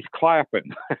 and he's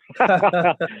clapping.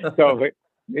 So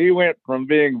he went from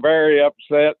being very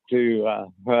upset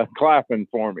to clapping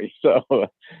for me. So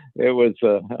it was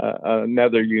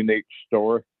another unique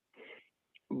story.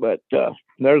 But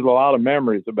there's a lot of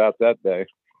memories about that day.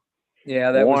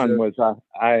 Yeah, that one was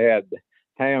I had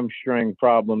hamstring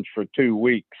problems for 2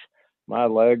 weeks. My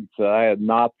legs, I had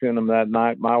knots in them that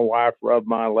night. My wife rubbed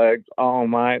my legs all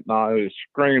night, and I was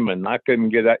screaming. I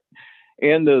couldn't get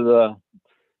into the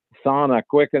sauna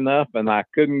quick enough, and I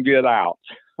couldn't get out.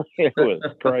 It was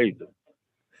crazy.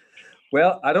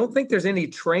 Well, I don't think there's any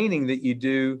training that you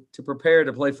do to prepare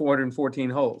to play 414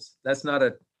 holes. There's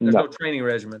no training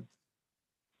regimen.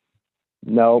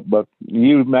 No, but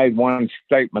you made one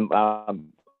statement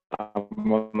I'm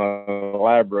going to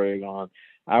elaborate on.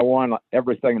 I won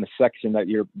everything in the section that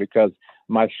year because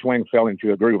my swing fell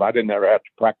into a groove. I didn't ever have to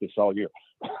practice all year.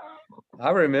 I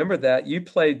remember that. You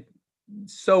played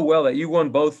so well that you won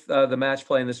both the match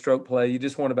play and the stroke play. You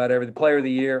just won about everything, player of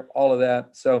the year, all of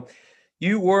that. So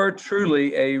you were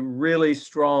truly a really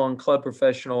strong club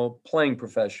professional, playing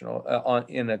professional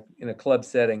in a club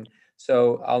setting.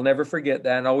 So I'll never forget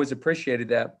that, and I always appreciated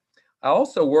that. I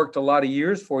also worked a lot of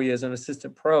years for you as an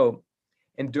assistant pro,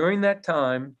 and during that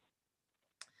time,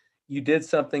 you did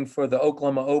something for the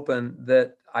Oklahoma Open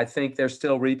that I think they're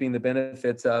still reaping the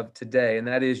benefits of today, and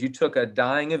that is you took a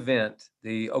dying event,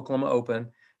 the Oklahoma Open,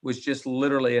 was just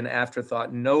literally an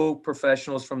afterthought. No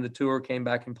professionals from the tour came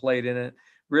back and played in it.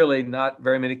 Really, not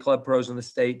very many club pros in the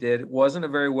state did. It wasn't a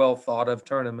very well thought of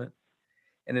tournament.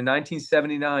 And in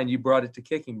 1979, you brought it to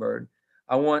Kicking Bird.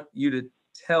 I want you to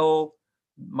tell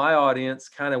my audience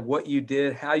kind of what you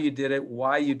did, how you did it,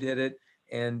 why you did it,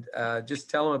 and just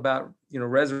tell them about,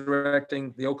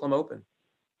 resurrecting the Oklahoma Open.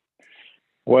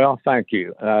 Well, thank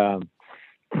you.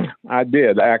 I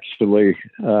did actually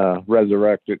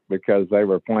resurrect it because they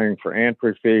were playing for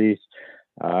entry fees.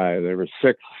 There were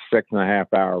 6.5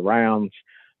 hour rounds.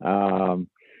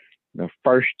 The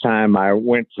first time I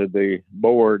went to the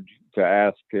board to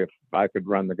ask if I could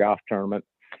run the golf tournament,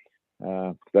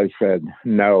 they said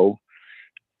no.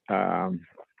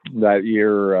 That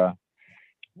year,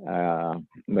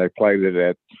 they played it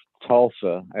at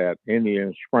Tulsa at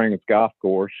Indian Springs Golf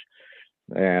Course,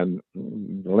 and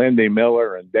Lindy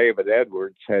Miller and David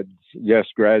Edwards had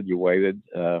just graduated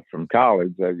from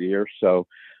college that year, so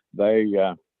they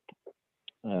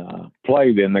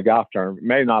played in the golf tournament. It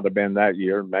may not have been that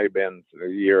year, it may have been the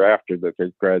year after that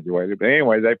they graduated, but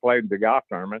anyway, they played in the golf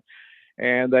tournament,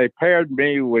 and they paired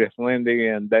me with Lindy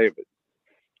and David.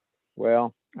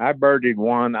 Well, I birdied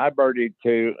one, I birdied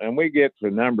two, and we get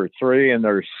to number 3, and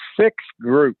there's 6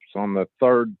 groups on the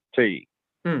third tee.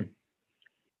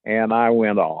 And I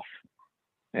went off.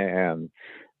 And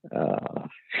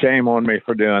shame on me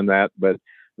for doing that, but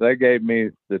they gave me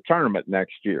the tournament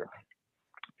next year.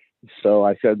 So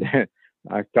I said,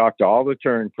 I talked to all the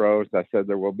touring pros. I said,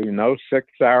 there will be no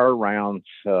 6-hour rounds.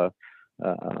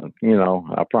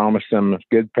 I promised them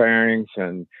good pairings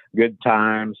and good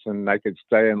times, and they could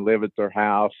stay and live at their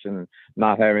house and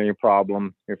not have any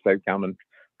problem if they come and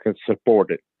could support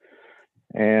it.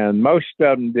 And most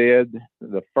of them did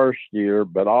the first year,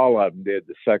 but all of them did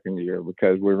the second year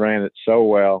because we ran it so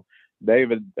well.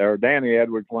 Danny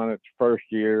Edwards won it the first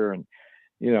year, and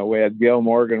we had Gil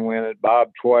Morgan win it,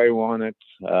 Bob Tway won it,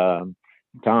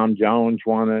 Tom Jones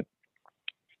won it.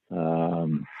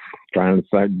 Trying to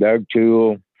think, Doug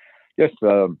Toole, just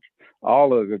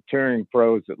all of the touring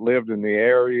pros that lived in the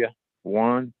area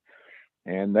won,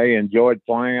 and they enjoyed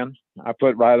playing. I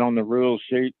put right on the rules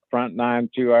sheet, front 9,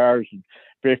 2 hours and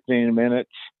 15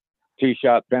 minutes, tee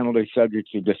shot penalty subject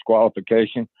to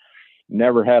disqualification.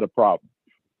 Never had a problem.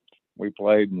 We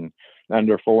played in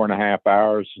under 4.5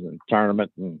 hours in the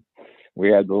tournament, and we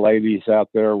had the ladies out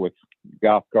there with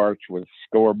golf carts with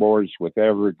scoreboards with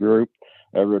every group.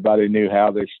 Everybody knew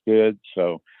how they stood,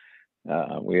 so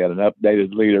we had an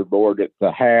updated leaderboard at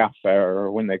the half,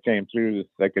 or when they came through,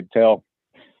 they could tell,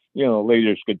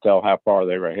 leaders could tell how far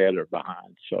they were ahead or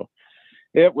behind. So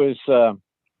it was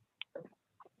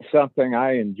something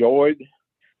I enjoyed,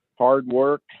 hard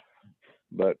work,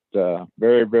 but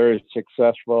very, very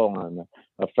successful, and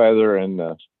a feather in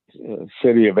the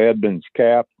city of Edmond's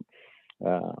cap.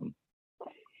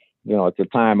 At the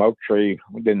time, Oak Tree,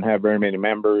 we didn't have very many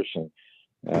members,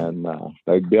 and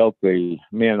they built the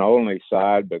men only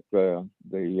side, but the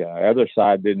other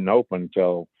side didn't open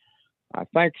until I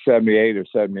think 78 or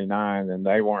 79, and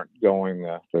they weren't going.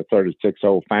 The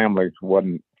 36-hole family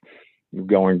wasn't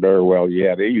going very well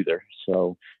yet either.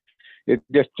 So it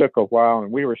just took a while,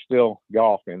 and we were still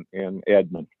golfing in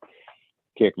Edmond.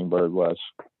 Kicking Bird was,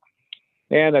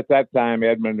 and at that time,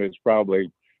 Edmond was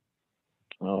probably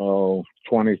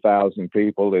 20,000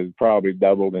 people. It probably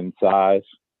doubled in size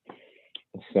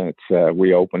since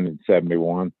we opened in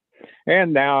 71,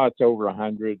 and now it's over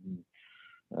 100.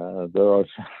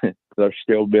 They're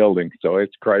still building, so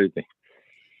it's crazy.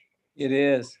 It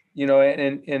is,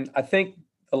 and I think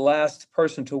the last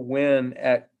person to win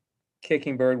at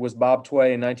Kicking Bird was Bob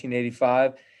Tway in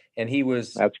 1985, and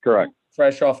that's correct.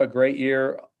 Fresh off a great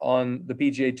year on the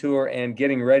PGA Tour and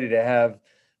getting ready to have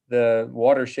the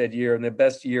watershed year and the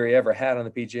best year he ever had on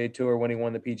the PGA Tour when he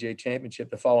won the PGA Championship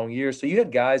the following year. So you had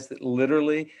guys that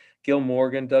literally Gil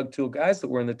Morgan, Doug Toole, guys that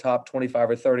were in the top 25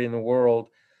 or 30 in the world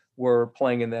were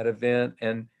playing in that event.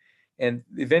 And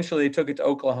eventually they took it to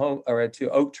Oklahoma, or to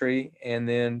Oak Tree, and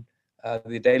then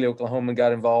the Daily Oklahoman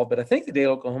got involved. But I think the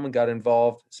Daily Oklahoman got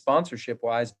involved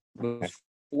sponsorship-wise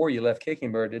before you left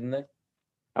Kicking Bird, didn't they?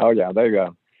 Oh, yeah, there you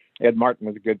go. Ed Martin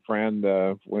was a good friend.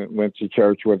 Went to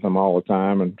church with him all the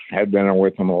time and had dinner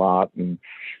with him a lot. And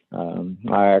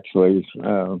I actually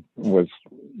was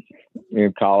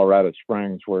in Colorado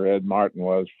Springs, where Ed Martin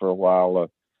was for a while,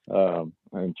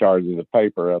 in charge of the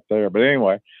paper up there. But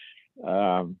anyway,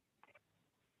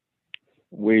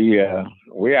 we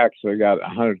actually got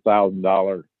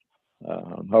 $100,000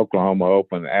 Oklahoma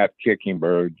Open at Kicking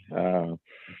Bird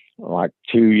like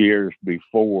 2 years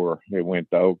before it went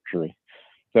to Oak Tree.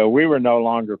 So we were no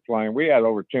longer playing. We had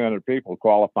over 200 people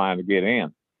qualifying to get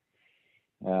in.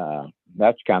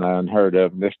 That's kind of unheard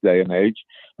of in this day and age.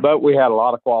 But we had a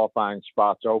lot of qualifying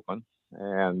spots open,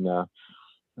 and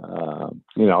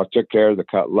took care of the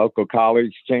local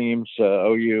college teams.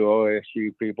 OU,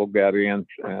 OSU people got in.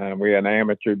 We had an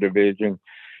amateur division,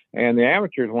 and the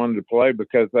amateurs wanted to play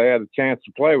because they had a chance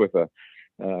to play with a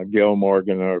Gil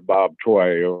Morgan or Bob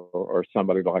Tway or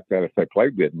somebody like that if they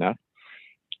played good enough.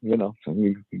 So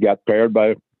you got paired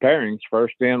by pairings,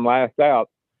 first in, last out.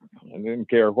 I didn't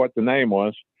care what the name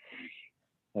was.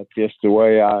 That's just the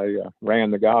way I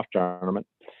ran the golf tournament.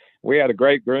 We had a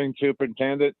great green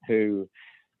superintendent who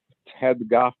had the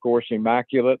golf course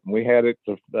immaculate. And we had it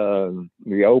the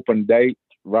open date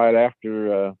right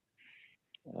after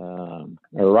or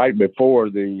right before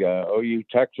the OU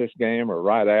Texas game, or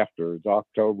right after. It was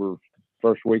October,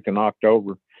 first week in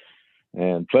October.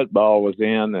 And football was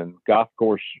in, and golf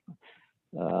course,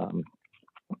 back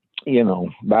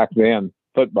then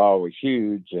football was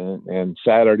huge, and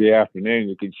Saturday afternoon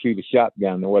you could shoot a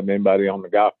shotgun. There wasn't anybody on the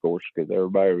golf course because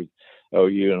everybody was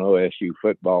OU and OSU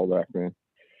football back then.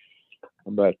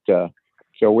 But so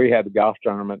we had the golf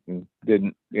tournament and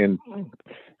didn't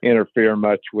interfere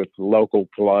much with local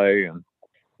play, and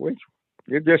which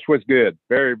it just was good.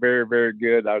 Very, very, very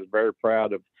good. I was very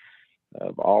proud of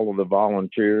all of the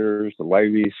volunteers, the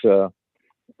ladies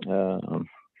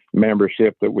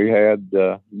membership that we had,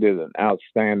 did an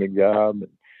outstanding job.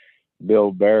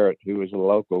 Bill Barrett, who was a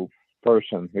local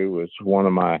person who was one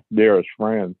of my dearest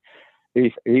friends,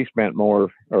 he spent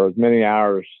more or as many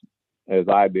hours as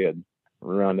I did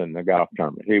running the golf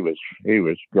tournament. He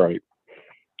was great.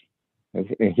 And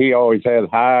he always had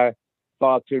high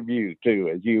thoughts of you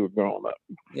too as you were growing up.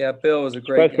 Yeah, Bill was a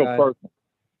great special guy. person.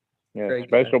 Yeah, great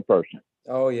special guy. person.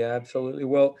 Oh yeah, absolutely.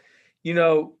 Well,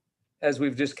 as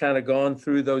we've just kind of gone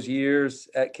through those years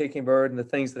at Kicking Bird and the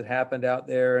things that happened out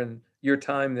there and your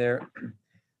time there,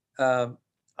 I'm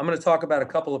going to talk about a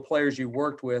couple of players you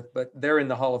worked with, but they're in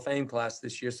the Hall of Fame class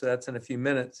this year, so that's in a few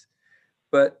minutes.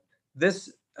 But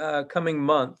this coming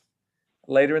month,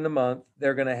 later in the month,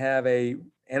 they're going to have a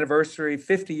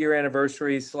 50-year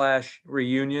anniversary /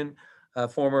 reunion,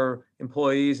 former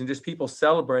employees and just people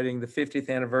celebrating the 50th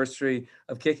anniversary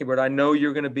of Kicking Bird. I know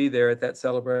you're going to be there at that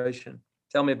celebration.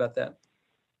 Tell me about that.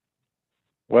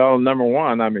 Well, number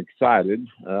one, I'm excited.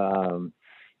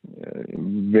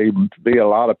 Be a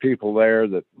lot of people there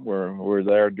that were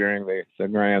there during the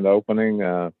grand opening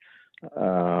that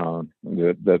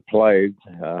played.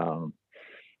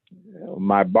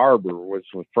 My barber was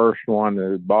the first one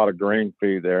that had bought a green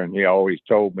fee there, and he always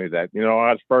told me that, I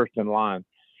was first in line.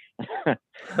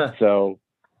 So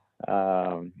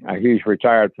he's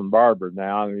retired from barber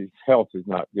now, and his health is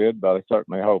not good, but I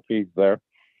certainly hope he's there.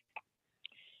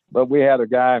 But we had a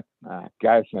guy,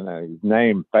 his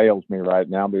name fails me right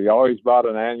now, but he always bought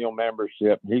an annual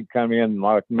membership. He'd come in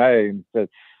like May and said,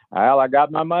 "Well, I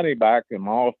got my money back. I'm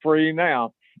all free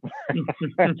now."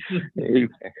 It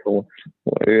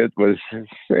was,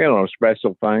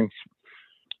 special things.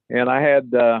 And I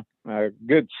had a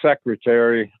good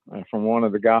secretary from one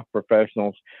of the golf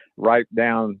professionals write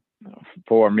down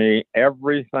for me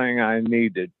everything I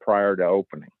needed prior to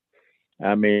opening.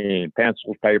 I mean,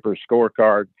 pencils, paper,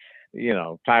 scorecard,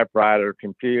 typewriter,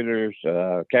 computers,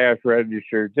 cash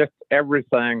register, just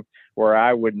everything where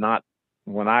I would not,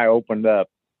 when I opened up,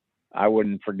 I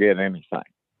wouldn't forget anything.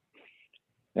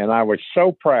 And I was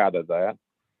so proud of that.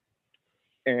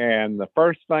 And the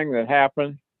first thing that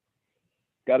happened,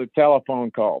 got a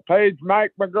telephone call. Page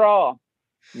Mike McGraw.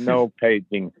 No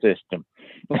paging system.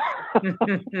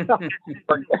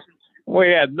 We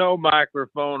had no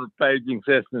microphone or paging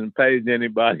system to page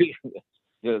anybody.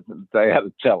 Just they had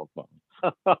a telephone.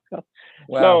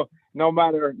 Wow. So no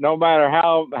matter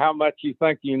how much you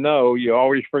think you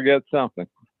always forget something.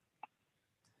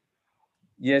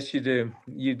 Yes, you do.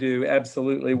 You do.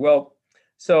 Absolutely. Well,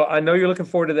 So I know you're looking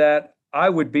forward to that. I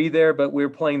would be there, but we're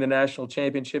playing the national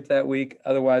championship that week.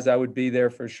 Otherwise, I would be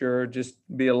there for sure. Just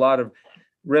be a lot of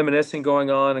reminiscing going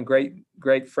on and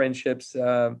great friendships,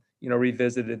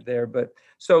 revisited there. But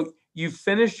so you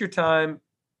finished your time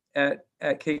at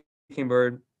Kicking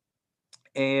Bird,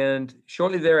 and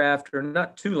shortly thereafter,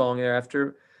 not too long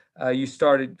thereafter, you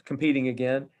started competing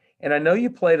again. And I know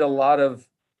you played a lot of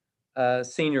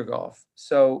senior golf.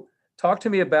 So talk to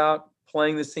me about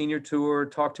playing the senior tour.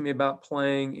 Talk to me about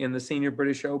playing in the Senior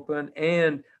British Open.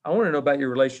 And I want to know about your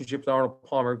relationship with Arnold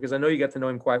Palmer, because I know you got to know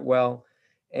him quite well.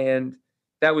 And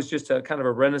that was just a kind of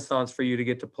a renaissance for you to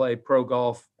get to play pro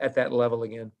golf at that level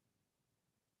again.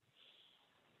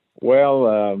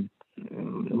 Well,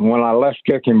 when I left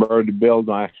Kicking Bird to build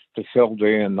my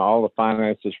facility, and all the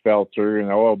finances fell through, and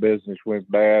the oil business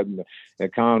went bad, and the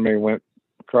economy went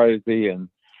crazy, and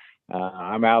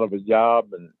I'm out of a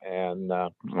job, and I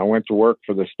went to work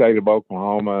for the state of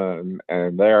Oklahoma,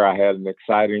 and there I had an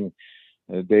exciting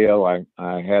deal. I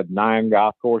had 9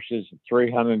 golf courses,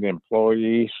 300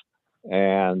 employees,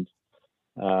 and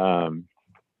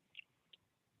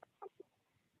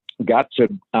got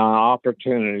an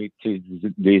opportunity to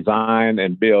design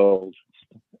and build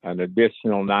an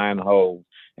additional 9 holes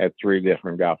at 3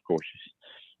 different golf courses.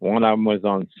 One of them was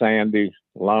on sandy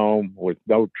loam with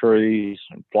no trees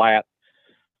and flat.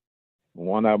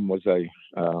 One of them was a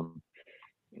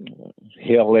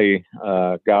hilly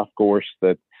golf course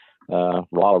that a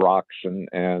lot of rocks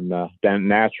and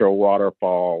natural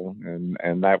waterfall,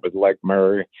 and that was Lake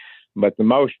Murray. But the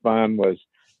most fun was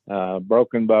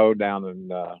Broken Bow down in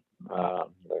the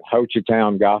Ho Chi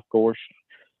Town Golf Course.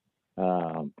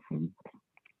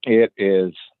 It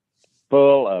is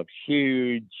full of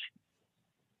huge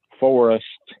forest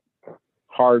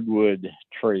hardwood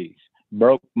trees.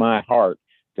 Broke my heart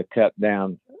to cut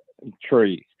down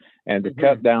trees, and to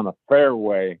cut down a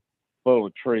fairway full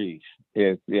of trees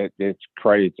it's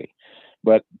crazy.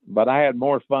 But I had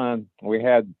more fun.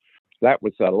 That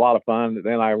was a lot of fun.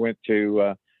 Then I went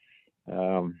to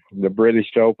the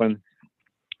British Open,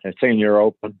 the Senior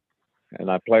Open, and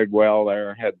I played well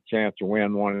there. Had a chance to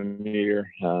win one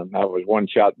year. I was 1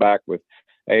 shot back with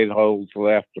 8 holes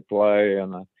left to play,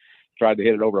 and I tried to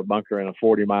hit it over a bunker in a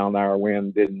 40-mile-an-hour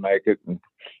wind. Didn't make it. And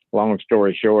long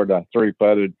story short, I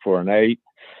 3-putted for an 8,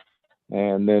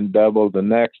 and then doubled the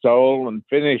next hole and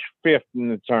finished 5th in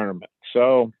the tournament.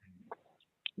 So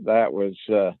that was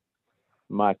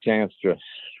my chance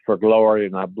for glory,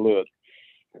 and I blew it.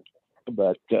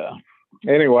 But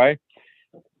anyway,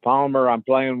 Palmer, I'm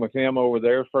playing with him over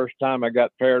there. First time I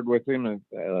got paired with him, and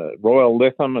Royal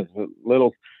Lytham is a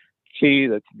little tee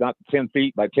that's not 10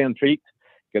 feet by 10 feet.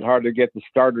 Could hardly get the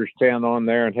starter's 10 on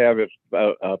there and have it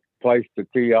a place to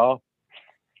tee off.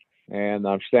 And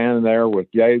I'm standing there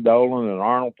with Jay Dolan and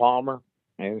Arnold Palmer,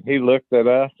 and he looked at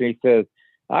us. He says,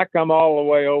 "I come all the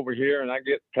way over here and I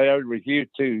get paired with you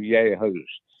two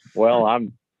yahoos." Well,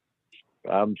 I'm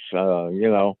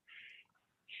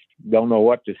don't know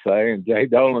what to say. And Jay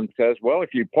Dolan says, "Well,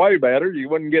 if you play better, you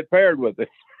wouldn't get paired with us."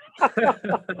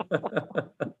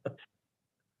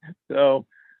 So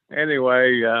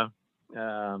anyway,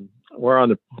 we're on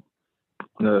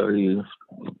the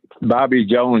Bobby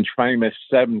Jones famous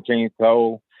 17th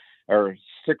hole, or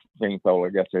 16th hole, I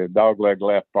guess. A dogleg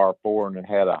left par 4, and it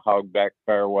had a hogback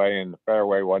fairway, and the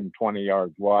fairway wasn't 20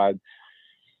 yards wide.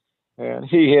 And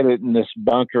he hit it in this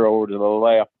bunker over to the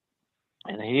left,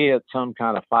 and he hit some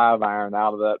kind of 5-iron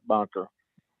out of that bunker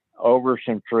over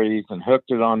some trees and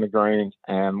hooked it on the green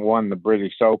and won the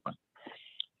British Open.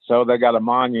 So they got a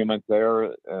monument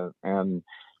there, and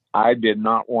I did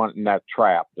not want in that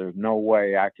trap. There's no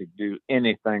way I could do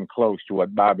anything close to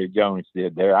what Bobby Jones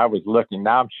did there. I was looking.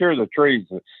 Now, I'm sure the trees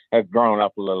have grown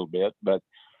up a little bit, but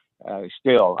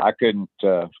still, I couldn't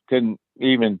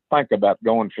even think about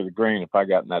going for the green if I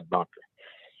got in that bunker.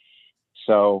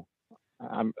 So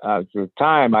at the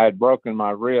time, I had broken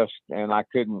my wrist, and I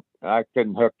couldn't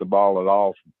hook the ball at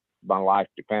all. My life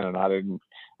depended. I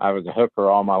was a hooker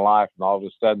all my life, and all of a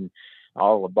sudden,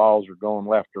 all the balls were going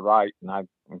left to right, and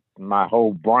my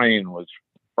whole brain was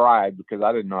fried because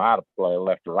I didn't know how to play a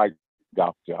left to right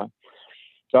golf shot.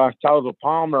 So I told the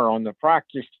Palmer on the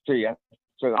practice tee, I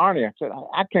said, "Arnie,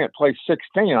 I can't play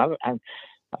 16.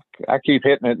 I keep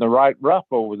hitting it in the right rough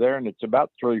over there, and it's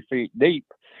about 3 feet deep."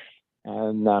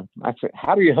 And I said,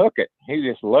 "How do you hook it?" He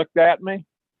just looked at me.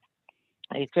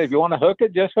 He said, "If you want to hook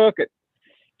it, just hook it."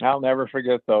 I'll never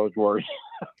forget those words.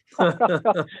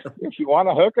 If you want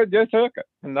to hook it, just hook it.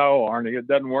 No, Arnie, it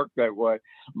doesn't work that way.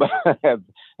 But as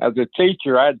a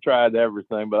teacher, I'd tried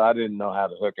everything, but I didn't know how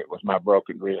to hook it with my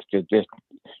broken wrist. It just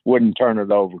wouldn't turn it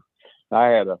over. I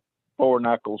had a 4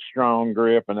 knuckles, strong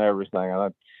grip and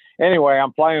everything. Anyway,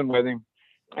 I'm playing with him,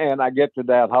 and I get to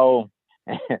that hole,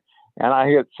 and I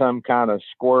hit some kind of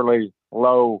squirrely,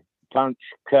 low punch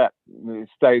cut that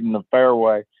stayed in the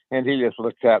fairway, and he just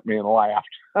looked at me and laughed.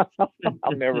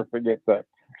 I'll never forget that.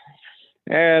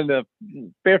 And the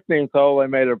 15th hole, they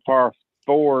made a par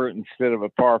 4 instead of a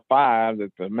par 5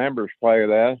 that the members played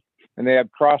at. And they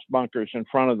had cross bunkers in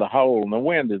front of the hole, and the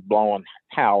wind is blowing,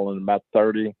 howling about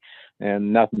 30,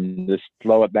 and nothing to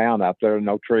slow it down out there,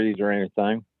 no trees or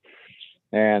anything.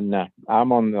 And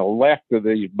I'm on the left of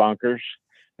these bunkers,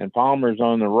 and Palmer's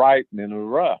on the right and in the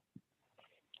rough.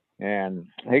 And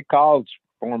he calls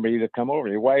for me to come over.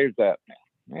 He waves at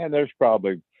me. And there's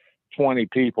probably 20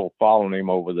 people following him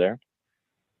over there.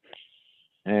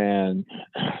 And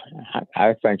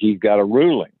I think he's got a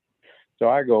ruling. So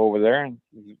I go over there and,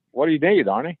 what do you need,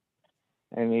 Arnie?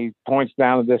 And he points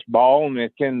down at this ball, and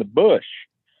it's in the bush.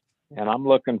 And I'm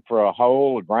looking for a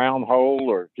hole, a ground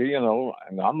hole, or,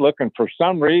 and I'm looking for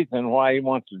some reason why he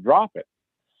wants to drop it.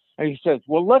 And he says,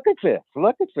 well, look at this.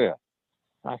 Look at this.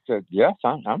 I said, yes,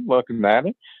 I'm looking at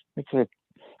it. I said,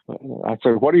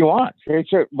 what do you want? He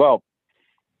said, well,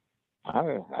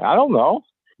 I don't know.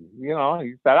 He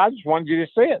said, I just wanted you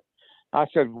to see it. I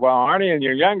said, well, Arnie, in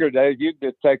your younger days, you'd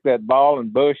just take that ball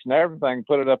and bush and everything,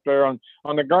 put it up there on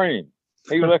the green.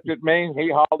 He looked at me, he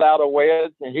hauled out a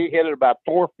wedge, and he hit it about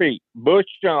 4 feet, bush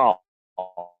and all.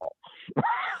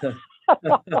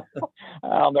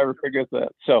 I'll never forget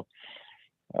that. So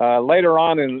later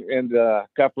on, in a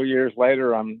couple of years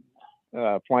later, I'm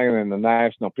playing in the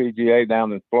National PGA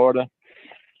down in Florida.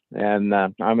 And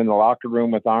I'm in the locker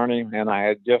room with Arnie, and I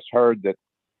had just heard that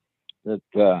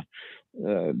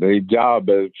the job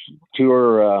as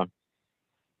tour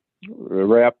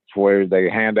rep, where they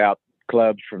hand out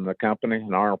clubs from the company,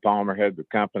 and Arnold Palmer had the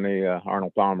company,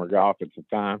 Arnold Palmer Golf at the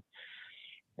time,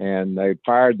 and they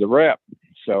fired the rep.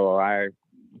 So I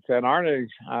said, Arnie,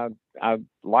 I'd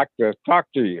like to talk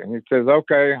to you. And he says,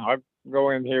 okay, I'll go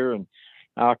in here and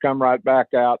I'll come right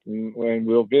back out and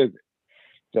we'll visit.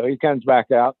 So he comes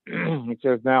back out. He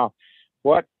says, now,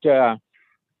 what is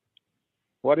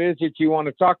it you want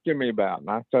to talk to me about? And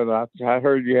I said, I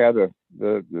heard you had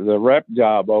the rep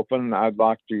job open. I'd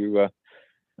like to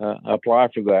apply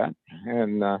for that.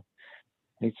 And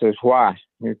he says, why?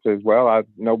 He says, well,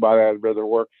 nobody I'd rather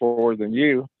work for than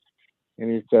you. And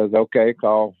he says, okay,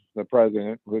 call the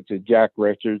president, which is Jack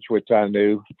Richards, which I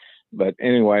knew. But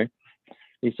anyway,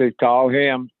 he said, call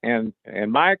him. And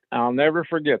Mike, I'll never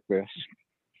forget this,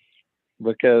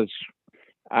 because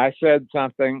I said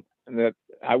something that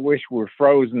I wish were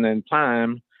frozen in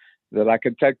time, that I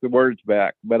could take the words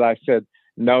back. But I said,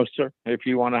 no, sir, if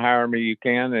you want to hire me, you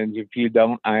can. And if you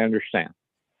don't, I understand.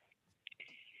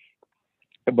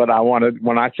 But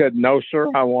when I said no, sir,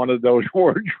 I wanted those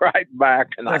words right back,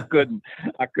 and I couldn't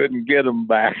get them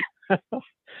back.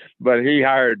 But he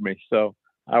hired me. So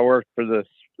I worked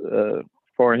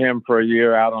for him for a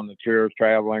year out on the tour,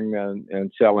 traveling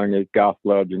and selling his golf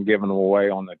clubs and giving them away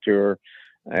on the tour.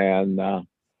 And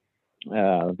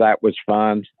that was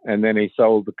fun. And then he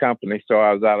sold the company, so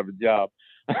I was out of a job.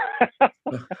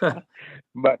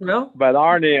 But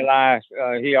Arnie and I,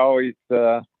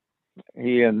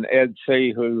 he and Ed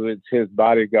C., who is his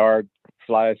bodyguard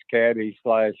 / caddy /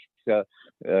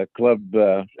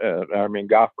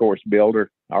 golf course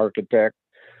builder, architect.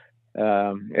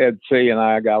 Ed C. and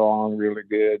I got along really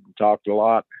good and talked a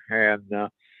lot. And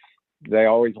they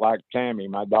always liked Tammy,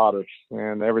 my daughter.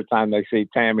 And every time they see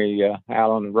Tammy out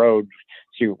on the road,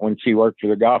 when she worked for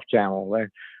the Golf Channel,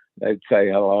 they'd say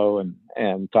hello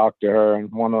and talk to her. And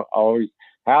always,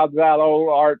 how's that old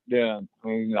Art doing?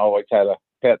 He always had a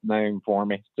pet name for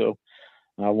me. So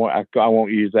I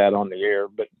won't use that on the air.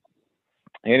 But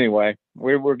anyway,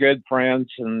 we were good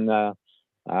friends, and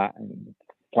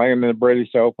playing in the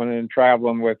British Open and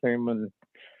traveling with him, and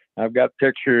I've got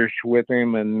pictures with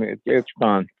him, and it's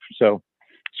fun. So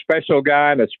special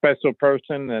guy and a special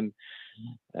person,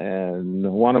 and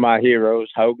one of my heroes,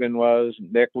 Hogan, was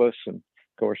Nicklaus, and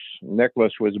of course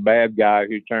Nicklaus was a bad guy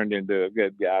who turned into a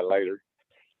good guy later.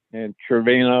 And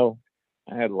Trevino,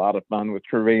 I had a lot of fun with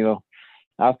Trevino.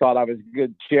 I thought I was a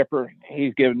good chipper.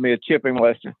 He's given me a chipping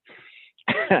lesson,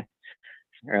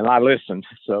 and I listened.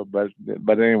 So, but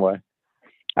anyway,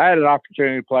 I had an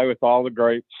opportunity to play with all the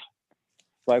greats.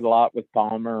 Played a lot with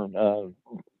Palmer,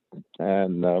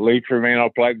 and Lee Trevino,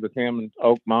 played with him in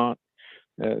Oakmont,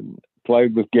 and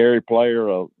played with Gary Player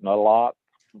a lot.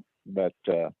 But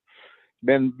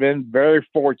been very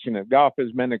fortunate. Golf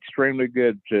has been extremely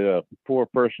good to a poor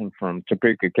person from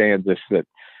Topeka, Kansas, that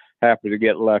happened to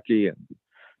get lucky and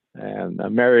and I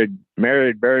married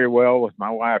very well with my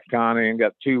wife Connie, and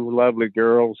got two lovely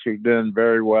girls who are doing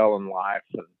very well in life.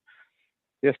 And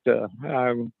just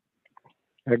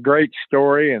a great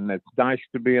story, and it's nice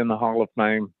to be in the Hall of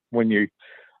Fame.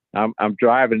 I'm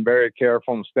driving very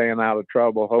careful and staying out of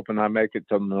trouble, hoping I make it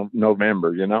till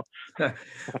November.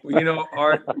 Well,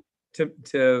 Art,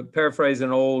 to paraphrase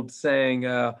an old saying,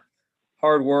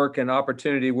 hard work and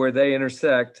opportunity where they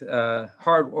intersect.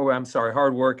 Hard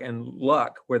work and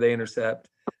luck where they intersect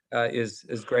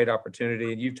is great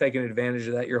opportunity, and you've taken advantage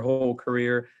of that your whole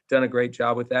career. Done a great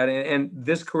job with that, and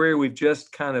this career we've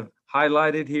just kind of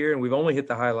highlighted here, and we've only hit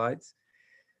the highlights.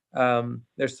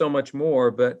 There's so much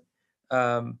more, but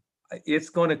it's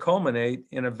going to culminate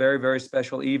in a very, very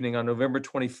special evening on November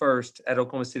 21st at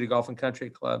Oklahoma City Golf and Country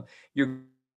Club. You're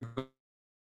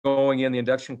going in the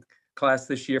induction class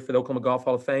this year for the Oklahoma Golf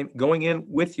Hall of Fame. Going in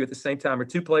with you at the same time are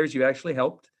two players you actually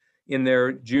helped in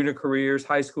their junior careers,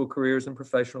 high school careers, and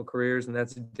professional careers, and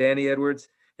that's Danny Edwards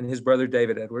and his brother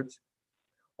David Edwards.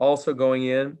 Also going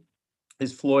in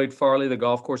is Floyd Farley, the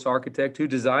golf course architect who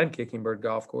designed Kicking Bird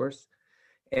Golf Course,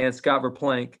 and Scott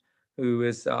Verplank, who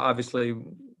is obviously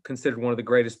considered one of the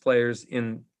greatest players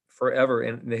forever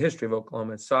in the history of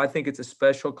Oklahoma. So I think it's a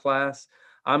special class.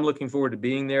 I'm looking forward to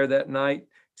being there that night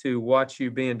to watch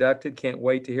you be inducted. Can't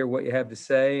wait to hear what you have to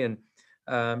say, and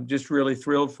just really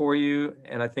thrilled for you,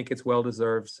 and I think it's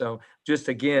well-deserved. So just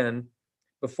again,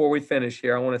 before we finish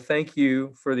here, I want to thank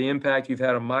you for the impact you've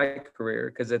had on my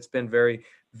career, because it's been very,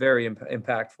 very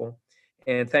impactful.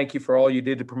 And thank you for all you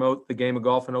did to promote the game of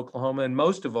golf in Oklahoma. And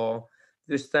most of all,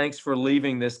 just thanks for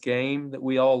leaving this game that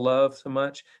we all love so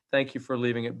much. Thank you for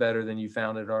leaving it better than you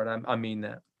found it, Art. I mean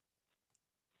that.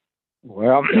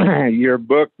 Well, your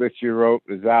book that you wrote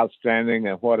is outstanding,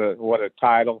 and what a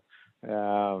title.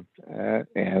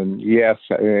 And yes,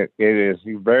 it is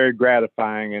very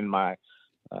gratifying in my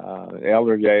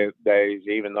elder days,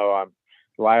 even though I'm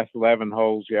the last 11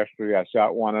 holes yesterday, I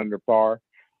shot 1 under par.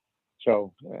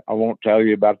 So I won't tell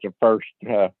you about the first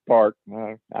part.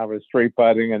 I was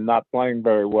 3-putting and not playing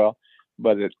very well,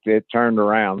 but it turned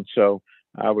around. So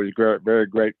I was very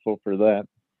grateful for that.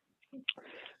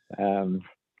 I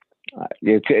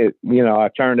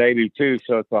turned 82,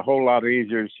 so it's a whole lot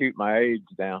easier to shoot my age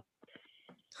now.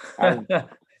 How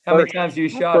many times you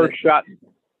shot it?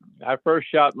 I first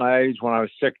shot my age when I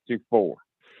was 64.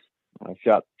 I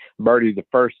shot birdie the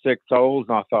first 6 holes,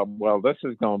 and I thought, well, this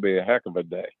is going to be a heck of a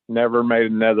day. Never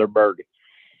made another birdie.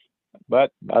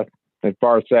 But I at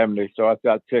par 70, so I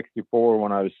shot 64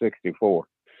 when I was 64.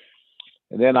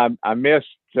 And then I missed,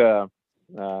 I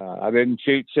didn't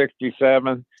shoot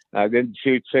 67. I didn't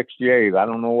shoot 68. I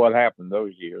don't know what happened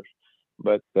those years.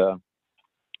 But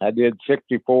I did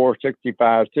 64,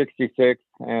 65, 66,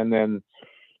 and then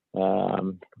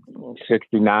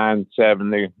 69,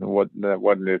 70. That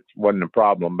wasn't a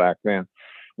problem back then.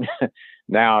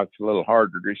 Now it's a little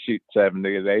harder to shoot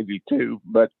 70 at 82,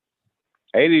 but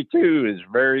 82 is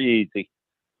very easy.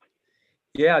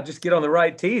 Yeah, just get on the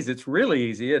right tees. It's really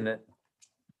easy, isn't it?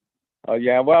 Oh,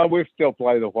 yeah. Well, we still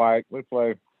play the white. We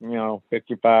play,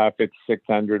 55,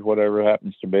 5600, whatever it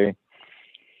happens to be.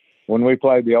 When we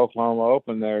played the Oklahoma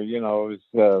Open there, it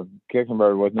was Kicking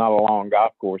Bird was not a long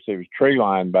golf course. It was tree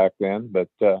lined back then, but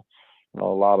a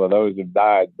lot of those have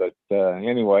died. But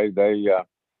anyway,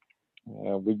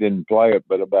 we didn't play it,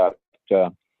 but about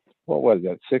what was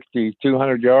that,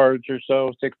 6,200 yards or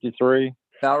so, 63,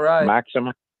 about right,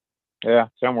 maximum. Yeah,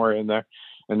 somewhere in there.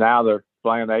 And now they're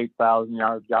playing 8,000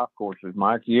 yard golf courses,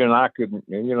 Mike. You and I couldn't.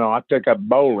 I took up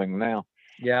bowling now.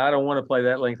 Yeah, I don't want to play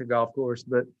that length of golf course,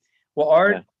 but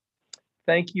Art. Yeah.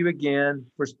 Thank you again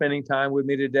for spending time with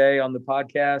me today on the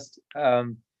podcast.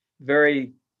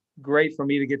 Very great for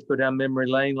me to get to go down memory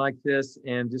lane like this,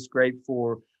 and just great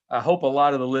I hope a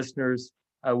lot of the listeners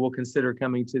will consider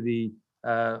coming to the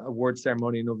award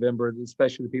ceremony in November,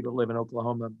 especially the people that live in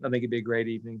Oklahoma. I think it'd be a great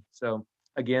evening. So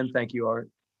again, thank you, Art.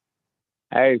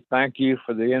 Hey, thank you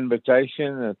for the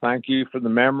invitation, and thank you for the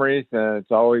memories.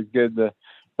 It's always good to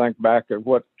think back at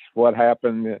what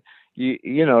happened.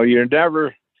 You're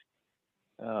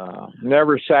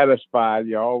never satisfied.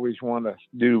 You always want to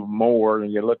do more,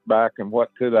 and you look back and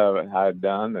what could I have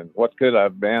done, and what could I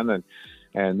have been,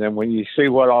 and then when you see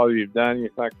what all you've done, you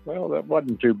think, well, that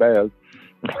wasn't too bad.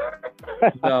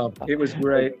 No, it was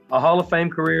great. A Hall of Fame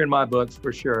career in my books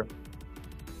for sure.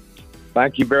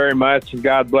 Thank you very much, and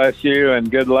God bless you, and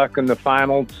good luck in the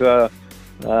finals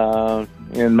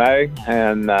in May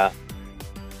and at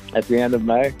the end of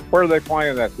May. Where are they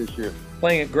playing at this year?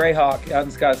 Playing at Greyhawk out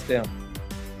in Scottsdale.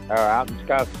 Out in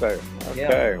Scottsdale. Okay.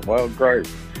 Yeah. Well, great.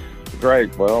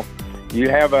 Well, You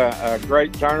have a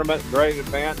great tournament, great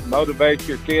event. Motivate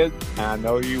your kids. I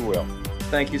know you will.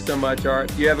 Thank you so much,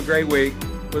 Art. You have a great week.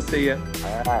 We'll see you.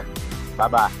 All right.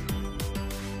 Bye-bye.